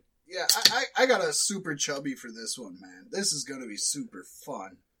 Yeah, I got a super chubby for this one, man. This is going to be super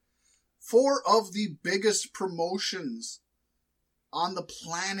fun. 4 of the biggest promotions on the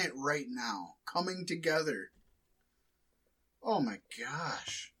planet right now coming together. Oh my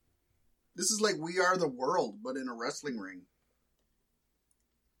gosh. This is like We Are the World, but in a wrestling ring.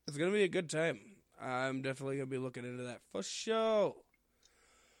 It's going to be a good time. I'm definitely going to be looking into that for sure.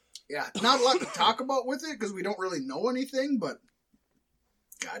 Yeah, not a lot to talk about with it because we don't really know anything, but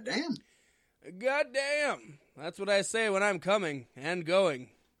goddamn. Goddamn. That's what I say when I'm coming and going.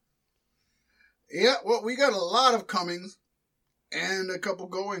 Yeah, well, we got a lot of comings and a couple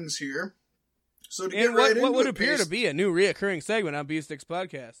goings here. So to get right into what would appear to be a new reoccurring segment on B-Sticks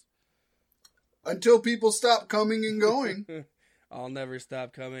Podcast. Until people stop coming and going. I'll never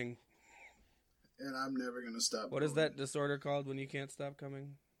stop coming. And I'm never going to stop What going. is that disorder called when you can't stop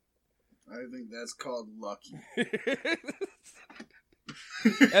coming? I think that's called lucky.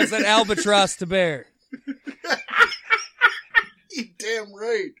 That's an albatross to bear. You damn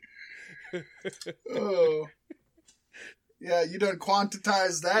right. Oh. Yeah, you done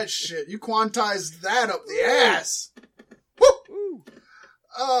quantized that shit. You quantized that up the ass. Woo!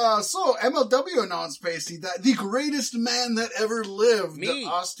 So MLW announced, Pasty, that the greatest man that ever lived,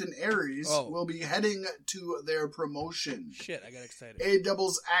 Austin Aries, will be heading to their promotion. Shit, I got excited.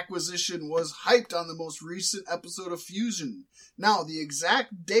 A-Double's acquisition was hyped on the most recent episode of Fusion. Now, the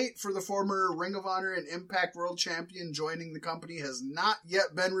exact date for the former Ring of Honor and Impact World Champion joining the company has not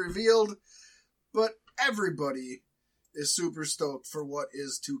yet been revealed, but everybody is super stoked for what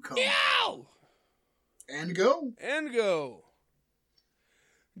is to come. Yow! And go. And go.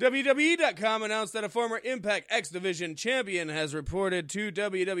 WWE.com announced that a former Impact X Division champion has reported to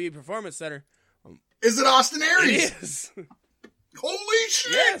WWE Performance Center. Is it Austin Aries? It is. Holy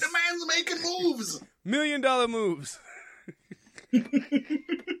shit, yes. The man's making moves. $1 million moves.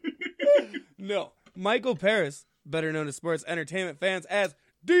 No. Michael Paris, better known to sports entertainment fans as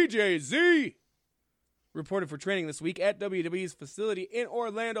DJ Z, reported for training this week at WWE's facility in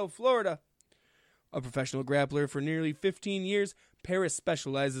Orlando, Florida. A professional grappler for nearly 15 years, Paris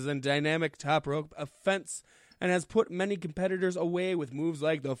specializes in dynamic top rope offense and has put many competitors away with moves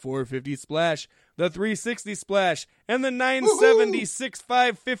like the 450 splash, the 360 splash, and the 970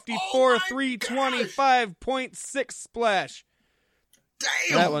 6'5", 54 325.6 splash.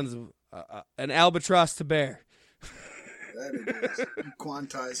 Damn! That one's an albatross to bear. That it is. You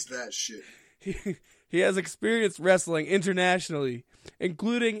quantized that shit. He has experienced wrestling internationally,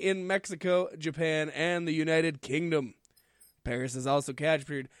 including in Mexico, Japan, and the United Kingdom. Paris has also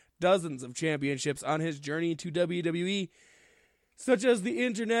captured dozens of championships on his journey to WWE, such as the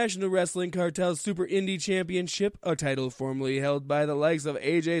International Wrestling Cartel Super Indie Championship, a title formerly held by the likes of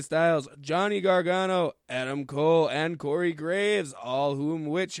AJ Styles, Johnny Gargano, Adam Cole, and Corey Graves, all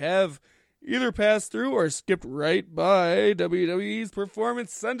which have either passed through or skipped right by WWE's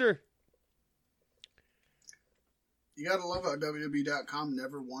Performance Center. You gotta love how WWE.com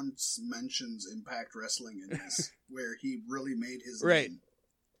never once mentions Impact Wrestling in this, where he really made his name.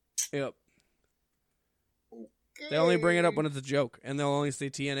 Yep. Okay. They only bring it up when it's a joke, and they'll only say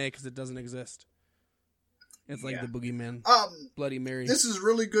TNA because it doesn't exist. It's like the Boogeyman. Bloody Mary. This is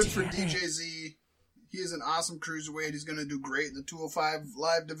really good for DJZ. He is an awesome cruiserweight. He's going to do great in the 205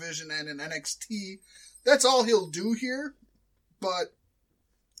 Live division and in NXT. That's all he'll do here, but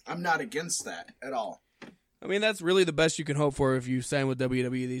I'm not against that at all. I mean, that's really the best you can hope for if you sign with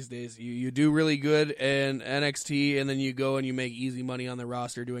WWE these days. You do really good in NXT, and then you go and you make easy money on the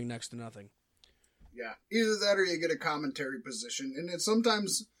roster doing next to nothing. Yeah, either that or you get a commentary position, and then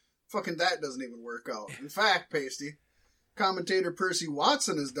sometimes fucking that doesn't even work out. In fact, Pasty, commentator Percy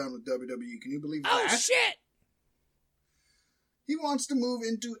Watson is done with WWE. Can you believe that? Oh, shit! He wants to move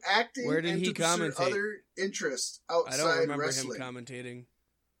into acting. Where did and he to pursue commentate? Other interests outside wrestling. I don't remember him commentating.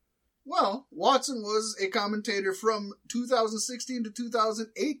 Well, Watson was a commentator from 2016 to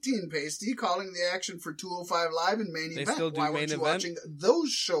 2018, Pasty, calling the action for 205 Live and Main Event. Still do Why Main weren't you Event? watching those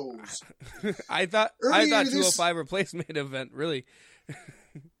shows? I thought 205 replaced Main Event, really.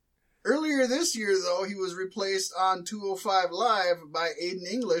 Earlier this year, though, he was replaced on 205 Live by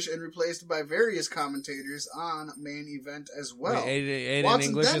Aiden English and replaced by various commentators on Main Event as well. Wait, Aiden Watson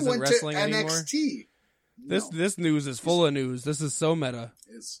English then isn't went wrestling to anymore? NXT. This news is full of news. This is so meta.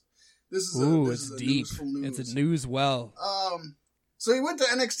 This it's is deep. News. It's a news well. So he went to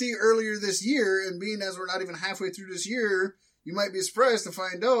NXT earlier this year, and being as we're not even halfway through this year, you might be surprised to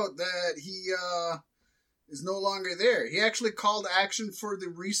find out that he is no longer there. He actually called action for the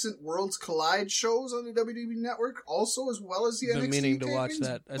recent Worlds Collide shows on the WWE Network, also as well as the NXT. I've been meaning to watch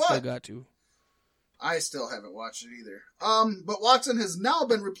that. I still got to. I still haven't watched it either. But Watson has now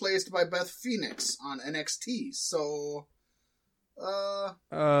been replaced by Beth Phoenix on NXT. So,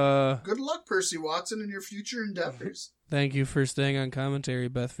 good luck, Percy Watson, in your future endeavors. Thank you for staying on commentary,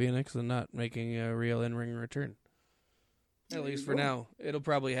 Beth Phoenix, and not making a real in-ring return. At least for now. It'll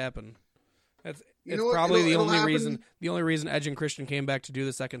probably happen. It's probably the only reason. The only reason Edge and Christian came back to do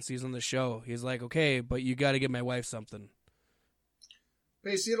the second season of the show. He's like, okay, but you got to give my wife something.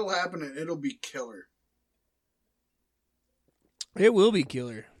 Pacey, it'll happen and it'll be killer. It will be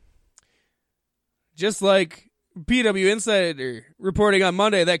killer. Just like PW Insider reporting on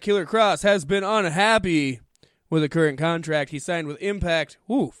Monday that Killer Cross has been unhappy with the current contract he signed with Impact.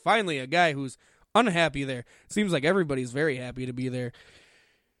 Ooh, finally a guy who's unhappy there. Seems like everybody's very happy to be there.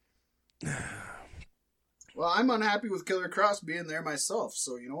 Well, I'm unhappy with Killer Cross being there myself,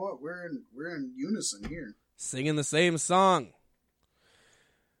 so you know what? We're in unison here. Singing the same song.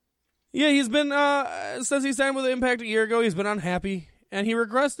 Yeah, he's been, since he signed with Impact a year ago, he's been unhappy, and he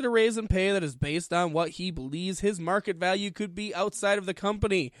requested a raise in pay that is based on what he believes his market value could be outside of the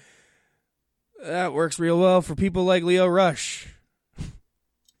company. That works real well for people like Leo Rush.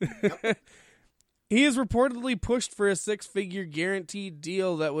 Yep. He is reportedly pushed for a 6-figure guaranteed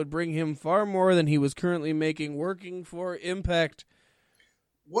deal that would bring him far more than he was currently making working for Impact.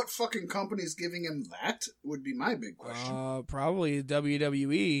 What fucking company's giving him that would be my big question. Probably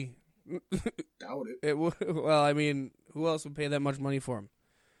WWE. Doubt it. Well, I mean, who else would pay that much money for him?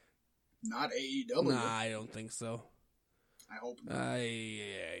 Not AEW. Nah, I don't think so. I hope not.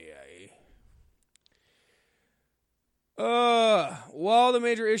 While the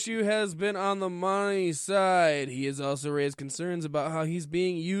major issue has been on the money side, he has also raised concerns about how he's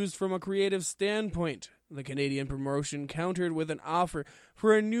being used from a creative standpoint. The Canadian promotion countered with an offer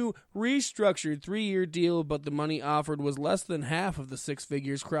for a new restructured 3-year deal, but the money offered was less than half of the 6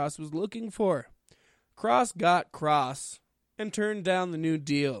 figures Cross was looking for. Cross got cross and turned down the new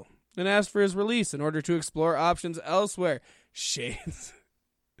deal and asked for his release in order to explore options elsewhere. Shades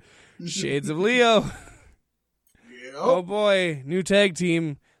of Leo. Yep. Oh boy, new tag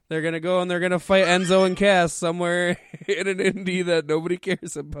team. They're going to go and they're going to fight Enzo and Cass somewhere in an indie that nobody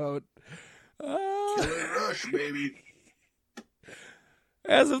cares about. Killer Rush, baby.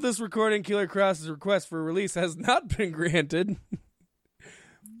 As of this recording, Killer Cross's request for release has not been granted.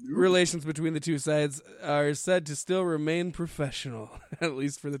 Relations between the two sides are said to still remain professional, at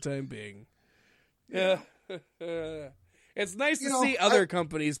least for the time being. Yeah. It's nice to see other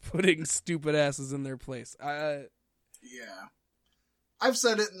companies putting stupid asses in their place. Yeah. I've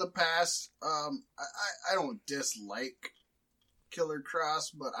said it in the past. I don't dislike Killer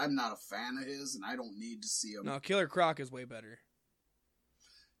Cross, but I'm not a fan of his, and I don't need to see him. No, Killer Croc is way better.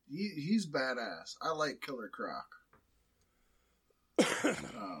 He's badass. I like Killer Croc.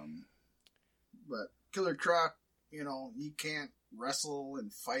 But Killer Croc, he can't wrestle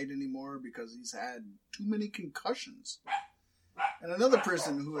and fight anymore because he's had too many concussions. And another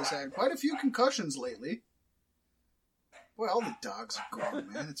person who has had quite a few concussions lately Boy, all the dogs are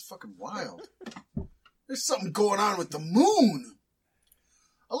gone, man. It's fucking wild. There's something going on with the moon.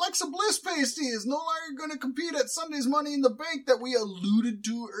 Alexa Bliss Pasty is no longer going to compete at Sunday's Money in the Bank that we alluded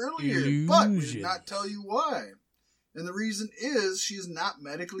to earlier, but we did not tell you why. And the reason is she is not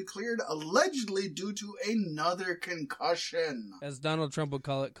medically cleared, allegedly due to another concussion. As Donald Trump would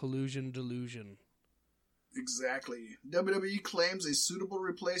call it, collusion delusion. Exactly. WWE claims a suitable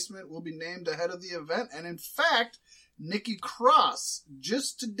replacement will be named ahead of the event, and in fact, Nikki Cross,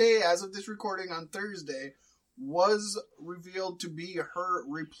 just today, as of this recording on Thursday, was revealed to be her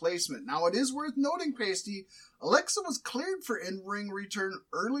replacement. Now, it is worth noting, Pasty, Alexa was cleared for in-ring return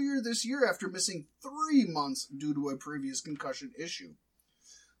earlier this year after missing 3 months due to a previous concussion issue.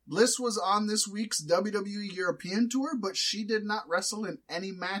 Bliss was on this week's WWE European Tour, but she did not wrestle in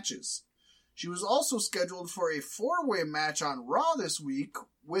any matches. She was also scheduled for a 4-way match on Raw this week,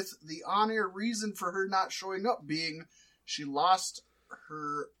 with the on-air reason for her not showing up being she lost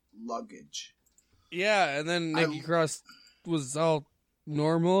her luggage. Yeah, and then Nikki Cross was all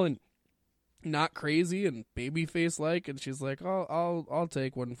normal and not crazy and babyface-like, and she's like, "Oh, I'll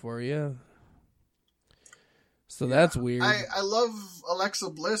take one for you." So that's weird. I love Alexa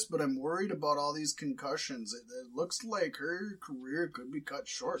Bliss, but I'm worried about all these concussions. It looks like her career could be cut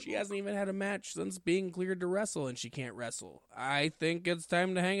short. She hasn't even had a match since being cleared to wrestle, and she can't wrestle. I think it's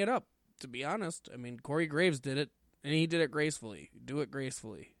time to hang it up, to be honest. I mean, Corey Graves did it, and he did it gracefully. Do it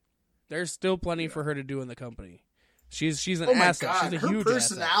gracefully. There's still plenty for her to do in the company. She's an asset. God. She's a her huge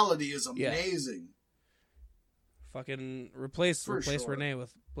personality asset. is amazing. Yeah. Fucking replace sure. Renee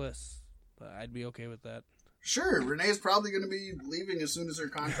with Bliss. I'd be okay with that. Sure, Renee's probably going to be leaving as soon as her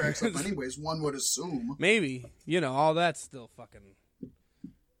contract's up anyways, one would assume. Maybe. All that's still fucking...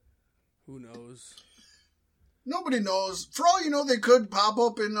 Who knows? Nobody knows. For all you know, they could pop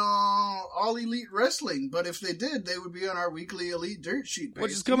up in All Elite Wrestling, but if they did, they would be on our weekly Elite Dirt Sheet.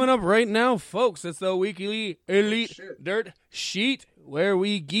 Which is coming up right now, folks. It's the weekly Elite Dirt Sheet, where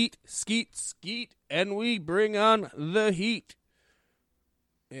we geet, skeet, and we bring on the heat.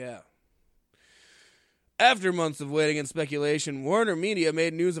 Yeah. After months of waiting and speculation, Warner Media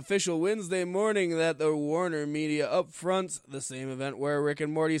made news official Wednesday morning that the Warner Media Upfronts, the same event where Rick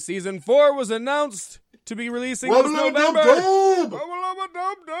and Morty Season 4 was announced to be releasing this November.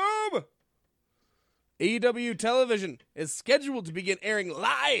 AEW Television is scheduled to begin airing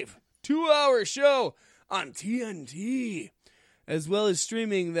live 2-hour show on TNT, as well as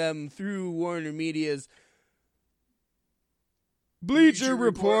streaming them through Warner Media's Bleacher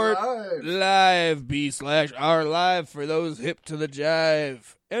Report Live, B/R Live for those hip to the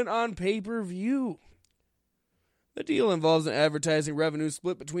jive, and on pay-per-view. The deal involves an advertising revenue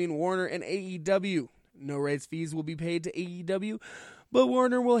split between Warner and AEW. No rights fees will be paid to AEW, but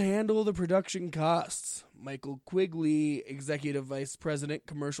Warner will handle the production costs. Michael Quigley, Executive Vice President,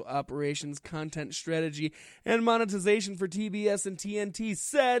 Commercial Operations, Content Strategy, and Monetization for TBS and TNT,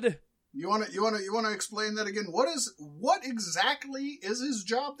 said... You want to explain that again? What exactly is his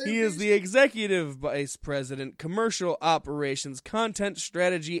job there? He is the Executive Vice President, Commercial Operations, Content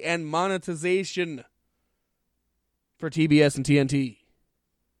Strategy, and Monetization for TBS and TNT.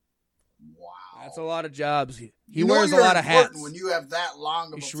 Wow. That's a lot of jobs. He wears a lot of hats. When you have that long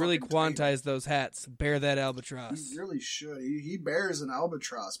of you a should really quantize title. Those hats. Bear that albatross. He really should. He bears an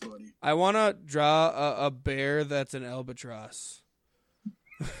albatross, buddy. I want to draw a bear that's an albatross.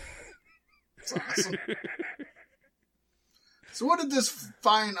 That's awesome. So what did this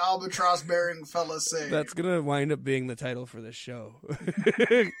fine albatross-bearing fella say? That's going to wind up being the title for this show.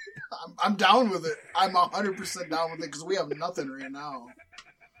 I'm down with it. I'm 100% down with it because we have nothing right now.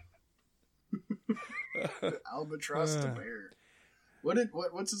 Albatross to bear.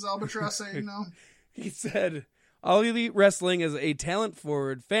 What's his albatross saying now? He said, All Elite Wrestling is a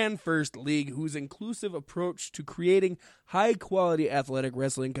talent-forward, fan-first league whose inclusive approach to creating high-quality athletic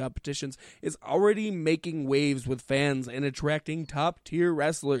wrestling competitions is already making waves with fans and attracting top-tier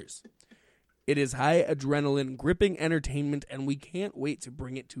wrestlers. It is high adrenaline, gripping entertainment, and we can't wait to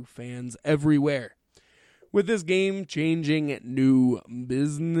bring it to fans everywhere. With this game-changing new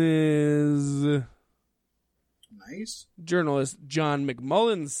business... Nice. Journalist John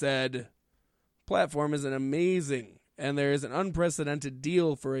McMullen said, Platform is an amazing, and there is an unprecedented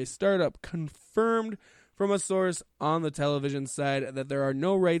deal for a startup confirmed from a source on the television side that there are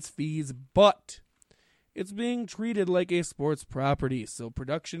no rights fees, but it's being treated like a sports property, so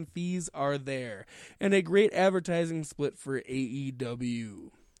production fees are there, and a great advertising split for AEW.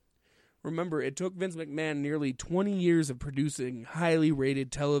 Remember, it took Vince McMahon nearly 20 years of producing highly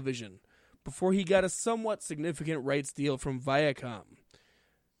rated television before he got a somewhat significant rights deal from Viacom.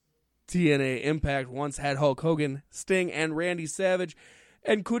 TNA Impact once had Hulk Hogan, Sting, and Randy Savage,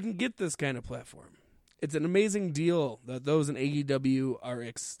 and couldn't get this kind of platform. It's an amazing deal that those in AEW are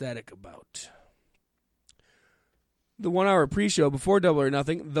ecstatic about. The 1 hour pre-show before Double or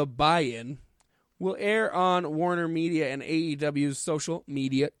Nothing, The Buy-In, will air on Warner Media and AEW's social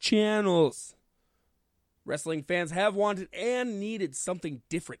media channels. Wrestling fans have wanted and needed something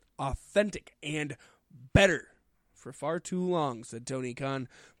different, authentic, and better for far too long, said Tony Khan,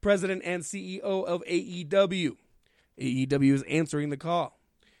 president and CEO of AEW. AEW is answering the call.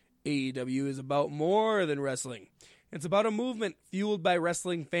 AEW is about more than wrestling. It's about a movement fueled by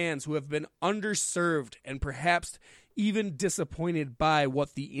wrestling fans who have been underserved and perhaps even disappointed by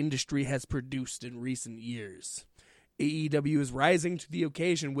what the industry has produced in recent years. AEW is rising to the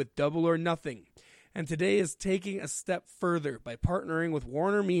occasion with Double or Nothing, and today is taking a step further by partnering with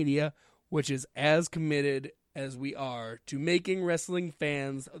Warner Media, which is as committed as we are to making wrestling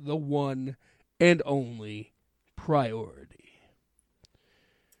fans the one and only priority.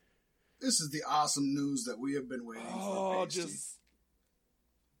 This is the awesome news that we have been waiting for.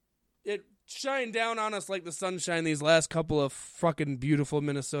 It shined down on us like the sunshine these last couple of fucking beautiful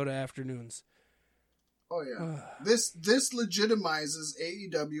Minnesota afternoons. Oh yeah. This legitimizes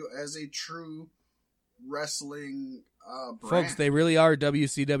AEW as a true wrestling brand. Folks, they really are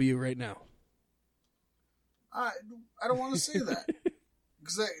WCW right now. I don't want to say that.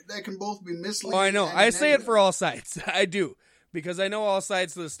 Because they can both be misleading. Oh, I know. I say it for all sides. I do. Because I know all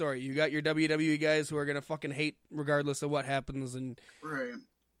sides to the story. You got your WWE guys who are going to fucking hate regardless of what happens. And right.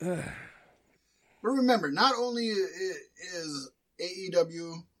 But remember, not only is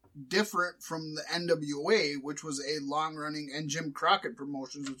AEW different from the NWA, which was a long-running, and Jim Crockett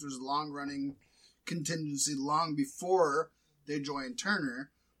Promotions, which was a long-running contingency long before they joined Turner,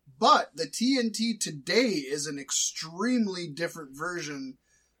 but the TNT today is an extremely different version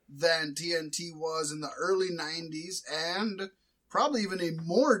than TNT was in the early 90s, and probably even a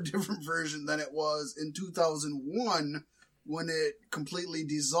more different version than it was in 2001 when it completely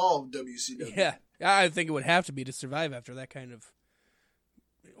dissolved WCW. Yeah, I think it would have to be to survive after that kind of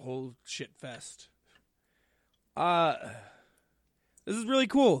whole shit fest. This is really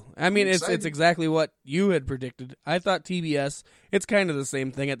cool. I mean, it's exactly what you had predicted. I thought TBS, it's kind of the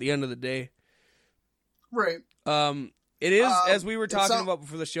same thing at the end of the day. Right. It is, as we were talking about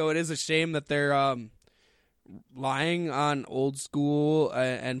before the show, it is a shame that they're lying on old school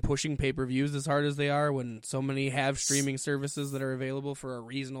and pushing pay-per-views as hard as they are when so many have streaming services that are available for a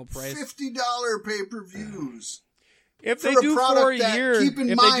reasonable price. $50 pay-per-views. If they do 4 a year, they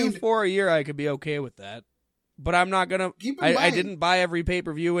do 4 a year, I could be okay with that. But I'm not gonna. I didn't buy every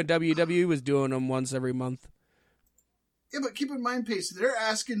pay-per-view when WWE was doing them once every month. Yeah, but keep in mind, Pacey, they're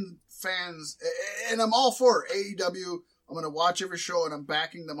asking fans, and I'm all for AEW. I'm going to watch every show, and I'm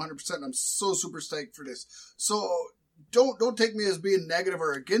backing them 100%, and I'm so super psyched for this. So don't take me as being negative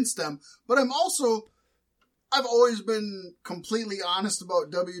or against them, but I've always been completely honest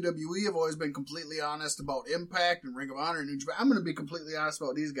about WWE. I've always been completely honest about Impact and Ring of Honor and New Japan. I'm going to be completely honest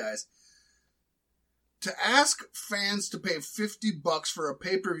about these guys. To ask fans to pay $50 for a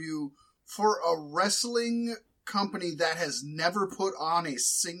pay-per-view for a wrestling company that has never put on a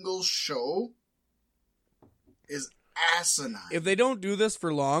single show is asinine. If they don't do this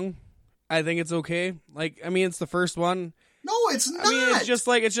for long, I think it's okay. Like, I mean, it's the first one. No, it's not. I mean, it's just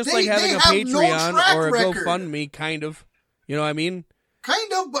like having a Patreon or a GoFundMe, kind of. You know what I mean?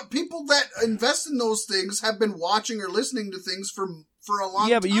 Kind of, but people that invest in those things have been watching or listening to things for a long time.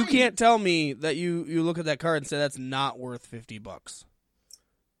 Yeah, but you can't tell me that you look at that card and say that's not worth $50.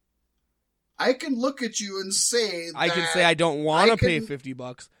 I can look at you and say that I can say I don't want to pay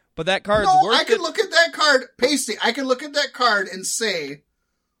 $50, but that card's worth it. I can look at that card, Pasty. I can look at that card and say,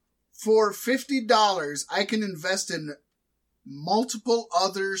 for $50, I can invest in multiple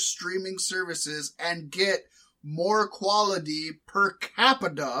other streaming services and get more quality per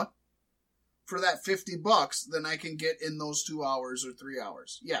capita for that $50 than I can get in those 2 hours or 3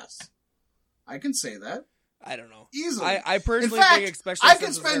 hours. Yes, I can say that. I don't know. Easily. I personally think, especially I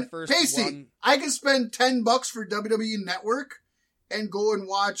can since spend, it's their first Pacey, one. I can spend $10 for WWE Network and go and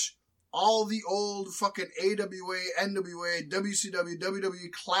watch all the old fucking AWA, NWA, WCW,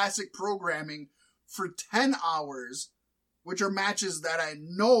 WWE classic programming for 10 hours, which are matches that I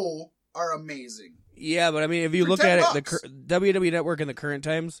know are amazing. Yeah, but I mean, if you look at it, the WWE Network in the current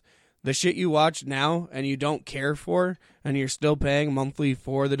times, the shit you watch now and you don't care for, and you're still paying monthly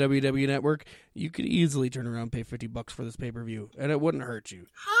for the WWE Network, you could easily turn around and pay $50 for this pay-per-view, and it wouldn't hurt you.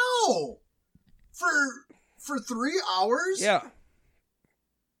 How? For 3 hours? Yeah.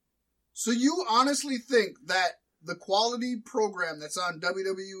 So you honestly think that the quality program that's on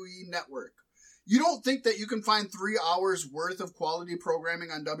WWE Network. You don't think that you can find 3 hours worth of quality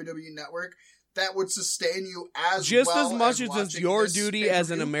programming on WWE Network that would sustain you just as much as it's your duty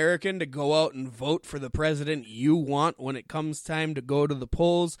as an American to go out and vote for the president you want when it comes time to go to the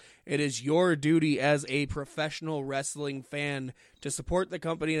polls, it is your duty as a professional wrestling fan to support the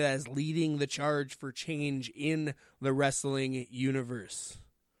company that is leading the charge for change in the wrestling universe.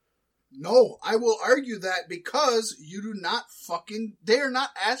 No, I will argue that because you do not they are not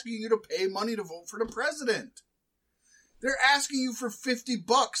asking you to pay money to vote for the president. They're asking you for $50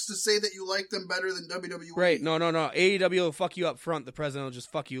 to say that you like them better than WWE. Right, no. AEW will fuck you up front. The president will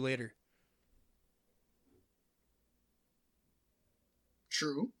just fuck you later.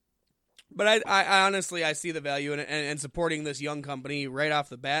 True. But I honestly, I see the value in it and supporting this young company right off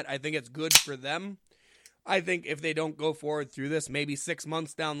the bat. I think it's good for them. I think if they don't go forward through this, maybe 6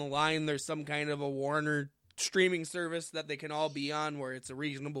 months down the line, there's some kind of a Warner streaming service that they can all be on where it's a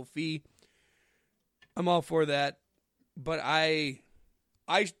reasonable fee. I'm all for that. But I'm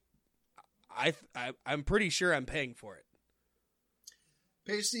pretty sure I'm paying for it.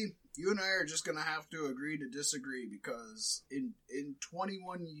 Pasty, you and I are just going to have to agree to disagree because in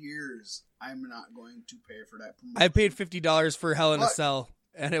 21 years, I'm not going to pay for that promotion. I paid $50 for Hell in a Cell,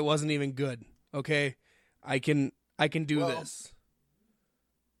 and it wasn't even good. Okay? I can do this.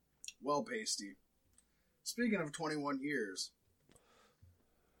 Well, Pasty, speaking of 21 years,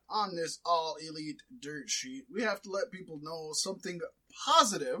 on this All Elite dirt sheet, we have to let people know something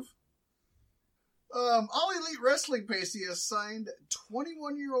positive. All Elite Wrestling, Pasty, has signed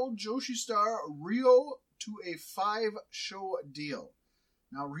 21-year-old Joshi star Ryo to a 5-show deal.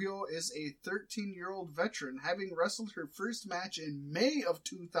 Now, Ryo is a 13-year-old veteran, having wrestled her first match in May of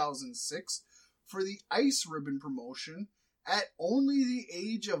 2006 for the Ice Ribbon promotion at only the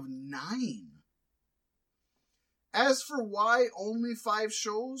age of 9. As for why only 5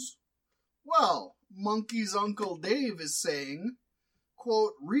 shows, well, Monkey's Uncle Dave is saying,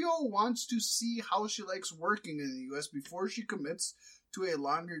 quote, Ryo wants to see how she likes working in the U.S. before she commits to a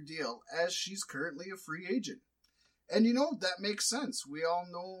longer deal, as she's currently a free agent. And that makes sense. We all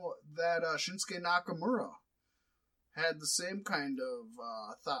know that Shinsuke Nakamura had the same kind of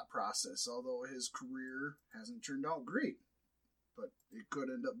thought process, although his career hasn't turned out great. But it could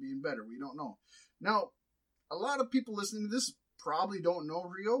end up being better. We don't know. Now, a lot of people listening to this probably don't know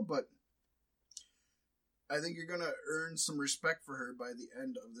Ryo, but I think you're going to earn some respect for her by the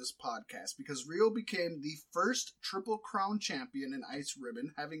end of this podcast, because Ryo became the first Triple Crown champion in Ice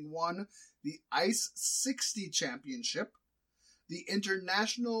Ribbon, having won the Ice 60 Championship, the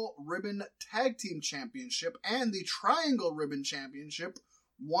International Ribbon Tag Team Championship, and the Triangle Ribbon Championship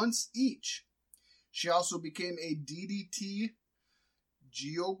once each. She also became a DDT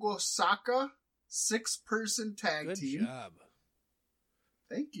Gyogosaka 6-person tag team. Good job.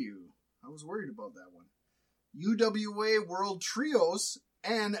 Thank you. I was worried about that one. UWA World Trios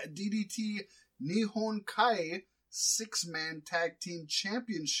and DDT Nihon Kai 6-man tag team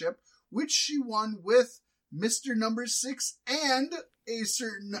championship, which she won with Mr. Number 6 and a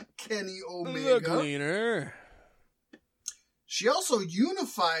certain Kenny Omega. The cleaner. She also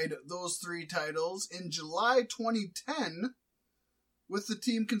unified those 3 titles in July 2010 with the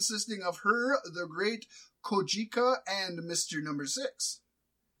team consisting of her, the Great Kojika, and Mr. Number 6.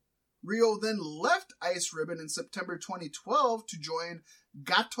 Ryo then left Ice Ribbon in September 2012 to join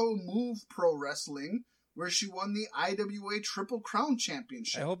Gato Move Pro Wrestling, where she won the IWA Triple Crown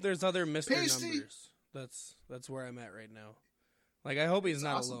Championship. I hope there's other Mr. Pasty. Numbers. That's where I'm at right now. Like, I hope he's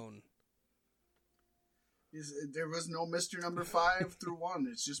not awesome. alone. There was no Mr. Number 5 through 1.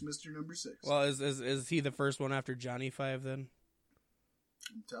 It's just Mr. Number 6. Well, is he the first one after Johnny 5 then?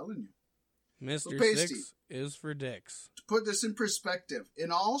 I'm telling you. Mr. So, 6 is for dicks. To put this in perspective,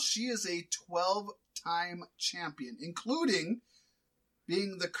 in all, she is a 12-time champion, including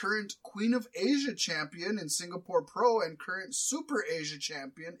being the current Queen of Asia champion in Singapore Pro and current Super Asia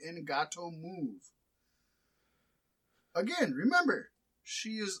champion in Gato Move. Again, remember, she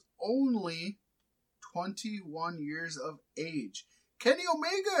is only 21 years of age. Kenny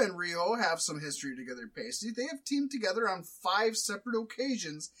Omega and Ryo have some history together, Pasty. They have teamed together on 5 separate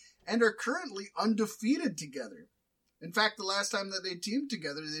occasions and are currently undefeated together. In fact, the last time that they teamed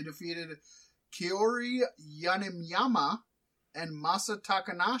together, they defeated Kaori Yanemyama and Masa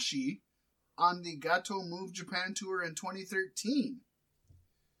Takanashi on the Gato Move Japan Tour in 2013.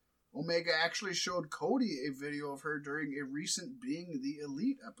 Omega actually showed Cody a video of her during a recent Being the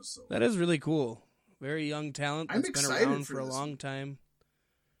Elite episode. That is really cool. Very young talent that's been around for a this long time.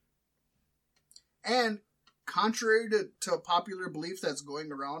 And contrary to popular belief that's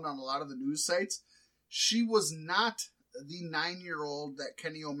going around on a lot of the news sites, she was not the 9-year-old that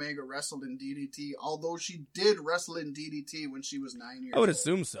Kenny Omega wrestled in DDT, although she did wrestle in DDT when she was 9 years old. I would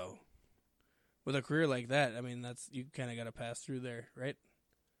assume so. With a career like that, I mean, you kind of got to pass through there, right?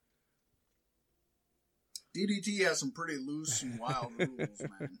 DDT has some pretty loose and wild rules,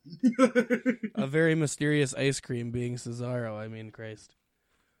 man. A very mysterious ice cream being Cesaro. I mean, Christ.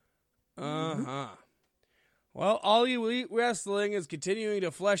 Well, All Elite Wrestling is continuing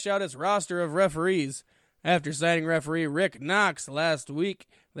to flesh out its roster of referees. After signing referee Rick Knox last week,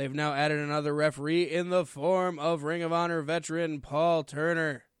 they've now added another referee in the form of Ring of Honor veteran Paul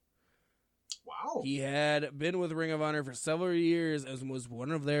Turner. Wow. He had been with Ring of Honor for several years and was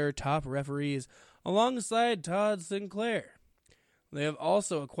one of their top referees, alongside Todd Sinclair. They have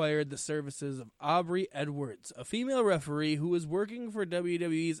also acquired the services of Aubrey Edwards, a female referee who was working for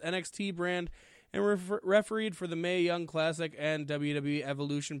WWE's NXT brand and refereed for the Mae Young Classic and WWE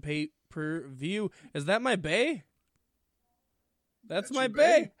Evolution pay-per-view. Is that my bae? That's my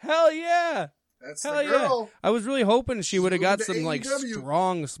bae. Hell yeah. That's Hell the girl. Yeah. I was really hoping she would have got some AEW.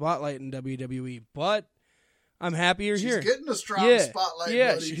 strong spotlight in WWE, but I'm happy you're here. She's getting a strong spotlight,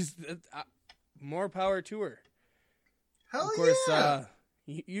 yeah, buddy. She's more power to her. Hell of course, yeah.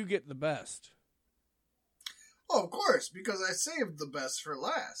 You get the best. Oh, of course, because I saved the best for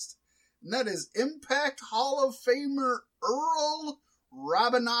last. And that is Impact Hall of Famer Earl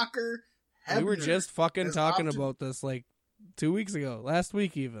Robinacher Hebner. We were just fucking talking about this like 2 weeks ago. Last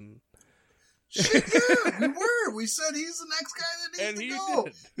week even. Shit, yeah, we were. We said he's the next guy that needs to go.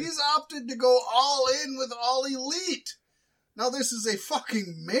 He's opted to go all in with All Elite. Now, this is a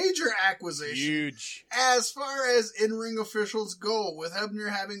fucking major acquisition. Huge. As far as in-ring officials go, with Hebner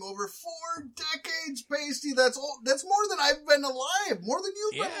having over 4 decades, Pasty. That's more than I've been alive. More than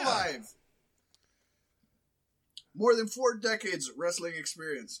you've been alive. More than 4 decades of wrestling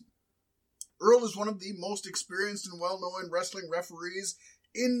experience. Earl is one of the most experienced and well-known wrestling referees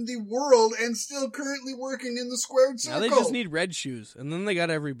in the world and still currently working in the squared circle. Now they just need red shoes, and then they got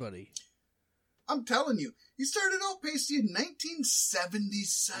everybody. I'm telling you. He started out Pasty in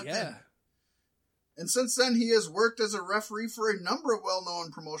 1977. Yeah. And since then, he has worked as a referee for a number of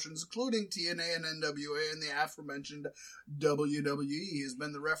well-known promotions, including TNA and NWA and the aforementioned WWE. He has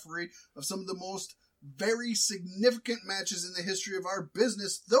been the referee of some of the most very significant matches in the history of our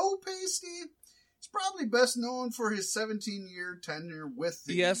business, though Pasty is probably best known for his 17-year tenure with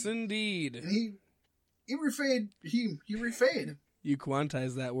the... Yes, indeed. And he refade. He refade. You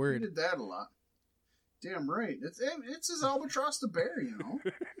quantize that word. He did that a lot. Damn right. It's his albatross to bear, you know.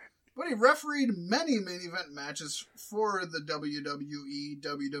 But he refereed many main event matches for the WWE,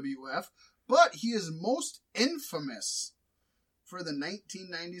 WWF, but he is most infamous for the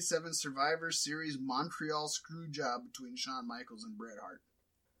 1997 Survivor Series Montreal Screwjob between Shawn Michaels and Bret Hart.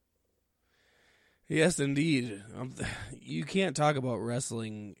 Yes, indeed. You can't talk about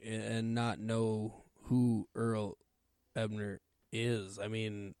wrestling and not know who Earl Hebner is. I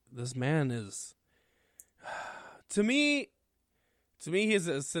mean, this man is... To me, he's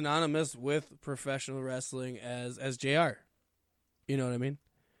as synonymous with professional wrestling as JR. You know what I mean?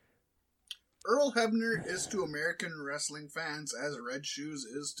 Earl Hebner is to American wrestling fans as Red Shoes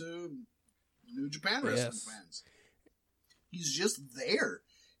is to New Japan wrestling fans. He's just there.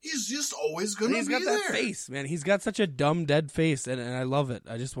 He's just always going to be there. He's got that face, man. He's got such a dumb, dead face, and I love it.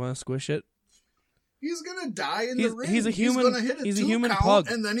 I just want to squish it. He's going to die in the ring. He's a human. He's going to hit a human count,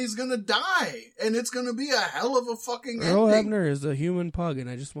 pug, and then he's going to die, and it's going to be a hell of a fucking Earl ending. Hebner is a human pug, and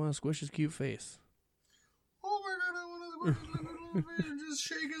I just want to squish his cute face. Oh my god! I want to squish his face and just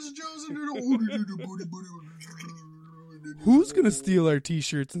shake his jaws and do Who's going to steal our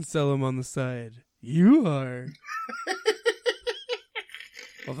T-shirts and sell them on the side? You are.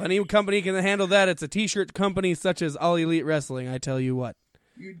 Well, if any company can handle that, it's a T-shirt company such as All Elite Wrestling. I tell you what.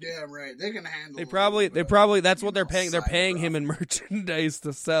 You damn right. They can handle. They probably. That's what they're paying. They're paying him in merchandise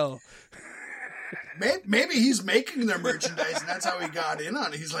to sell. Maybe he's making their merchandise, and that's how he got in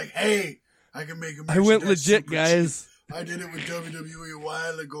on it. He's like, "Hey, I can make a merchandise. I went legit, guys. Cheap. I did it with WWE a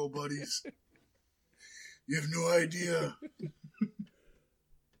while ago, buddies. You have no idea."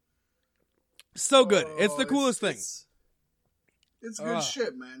 So good. It's the coolest thing. It's good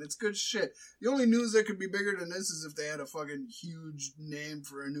shit, man. It's good shit. The only news that could be bigger than this is if they had a fucking huge name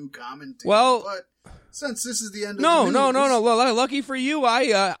for a new commentator. Well, but since this is the end of no. Lucky for you,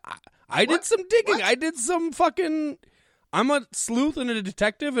 I did some digging. What? I did some fucking. I'm a sleuth and a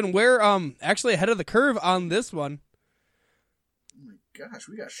detective, and we're actually ahead of the curve on this one. Oh my gosh,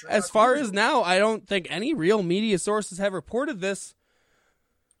 we got Sherlock As far as now, I don't think any real media sources have reported this.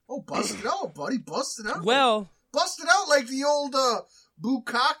 Oh, bust it out, buddy. Bust it out. Well. Bust it out like the old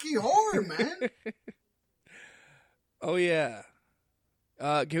Bukkake horror, man. Oh, yeah.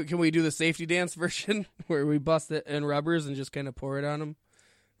 Can we do the safety dance version where we bust it in rubbers and just kind of pour it on them?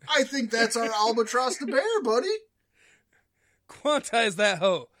 I think that's our Albatross the bear, buddy. Quantize that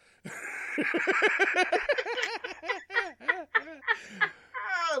hoe.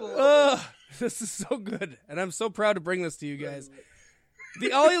 This is so good, and I'm so proud to bring this to you guys.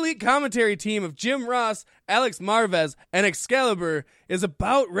 The All Elite commentary team of Jim Ross, Alex Marvez, and Excalibur is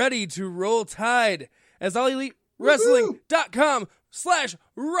about ready to roll tide, as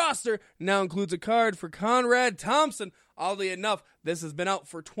AllEliteWrestling.com/roster now includes a card for Conrad Thompson. Oddly enough, this has been out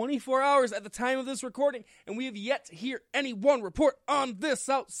for 24 hours at the time of this recording, and we have yet to hear anyone report on this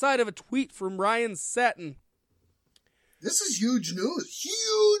outside of a tweet from Ryan Satin. This is huge news.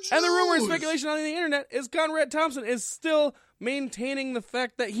 Huge And the rumor and news. speculation on the internet is Conrad Thompson is still maintaining the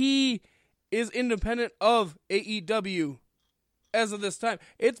fact that he is independent of AEW as of this time.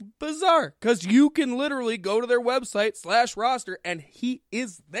 It's bizarre because you can literally go to their website /roster and he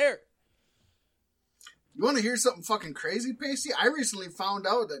is there. You want to hear something fucking crazy, Pasty? I recently found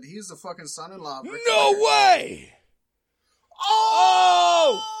out that he's the fucking son-in-law of Ric No Flair. way!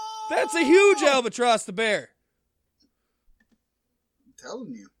 Oh! That's a huge Albatross the bear. I'm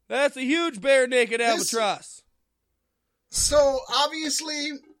telling you. That's a huge bare naked albatross. So,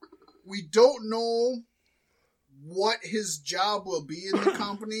 obviously, we don't know what his job will be in the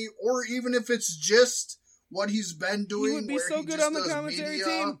company, or even if it's just what he's been doing. He would be so good on the commentary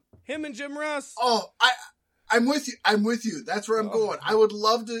team. Him and Jim Ross. Oh, I'm with you. I'm with you. That's where I'm going. I would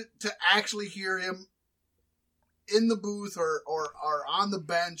love to actually hear him in the booth or on the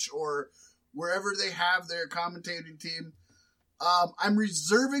bench or wherever they have their commentating team. I'm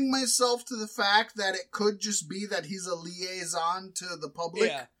reserving myself to the fact that it could just be that he's a liaison to the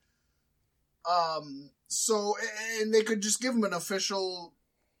public. Yeah. So, and they could just give him an official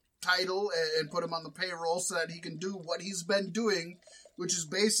title and put him on the payroll so that he can do what he's been doing, which is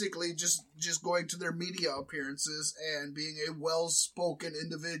basically just going to their media appearances and being a well-spoken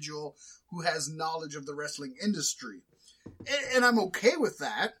individual who has knowledge of the wrestling industry. And I'm okay with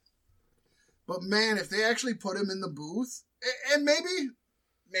that. But man, if they actually put him in the booth, and maybe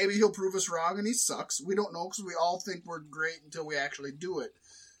he'll prove us wrong and he sucks. We don't know because we all think we're great until we actually do it.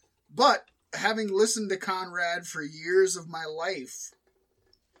 But having listened to Conrad for years of my life,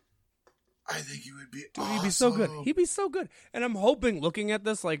 I think he would be awesome. He'd be so good. He'd be so good. And I'm hoping, looking at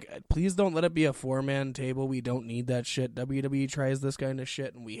this, like, please don't let it be a 4-man table. We don't need that shit. WWE tries this kind of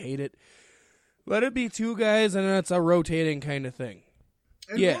shit, and we hate it. Let it be 2 guys, and it's a rotating kind of thing.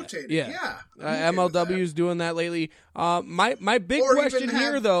 And rotating, yeah. MLW's doing that lately. My big question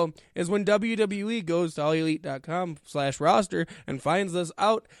here, though, is when WWE goes to AllElite.com/roster and finds this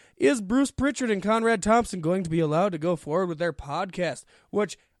out, is Bruce Pritchard and Conrad Thompson going to be allowed to go forward with their podcast,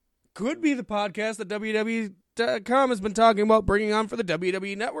 which could be the podcast that WWE.com has been talking about bringing on for the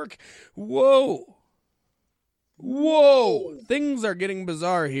WWE Network. Whoa. Things are getting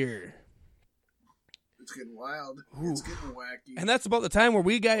bizarre here. It's getting wild. Ooh. It's getting wacky. And that's about the time where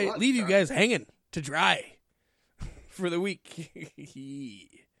we leave you guys hanging to dry for the week.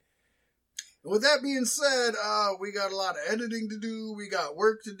 With that being said, we got a lot of editing to do. We got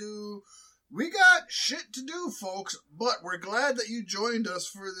work to do. We got shit to do, folks, but we're glad that you joined us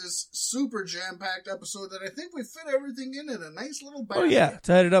for this super jam-packed episode that I think we fit everything in a nice little basket. Oh, yeah.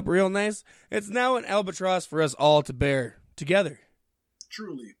 Tied it up real nice. It's now an albatross for us all to bear together.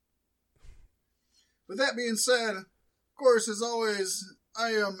 Truly. With that being said, of course, as always, I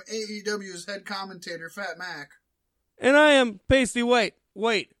am AEW's head commentator, Fat Mac. And I am Pasty White.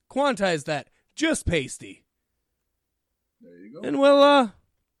 Wait, quantize that. Just Pasty. There you go. And we'll,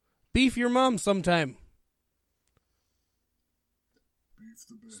 beef your mom sometime. Beef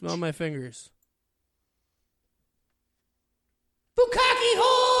the bitch. Smell my fingers. Bukkake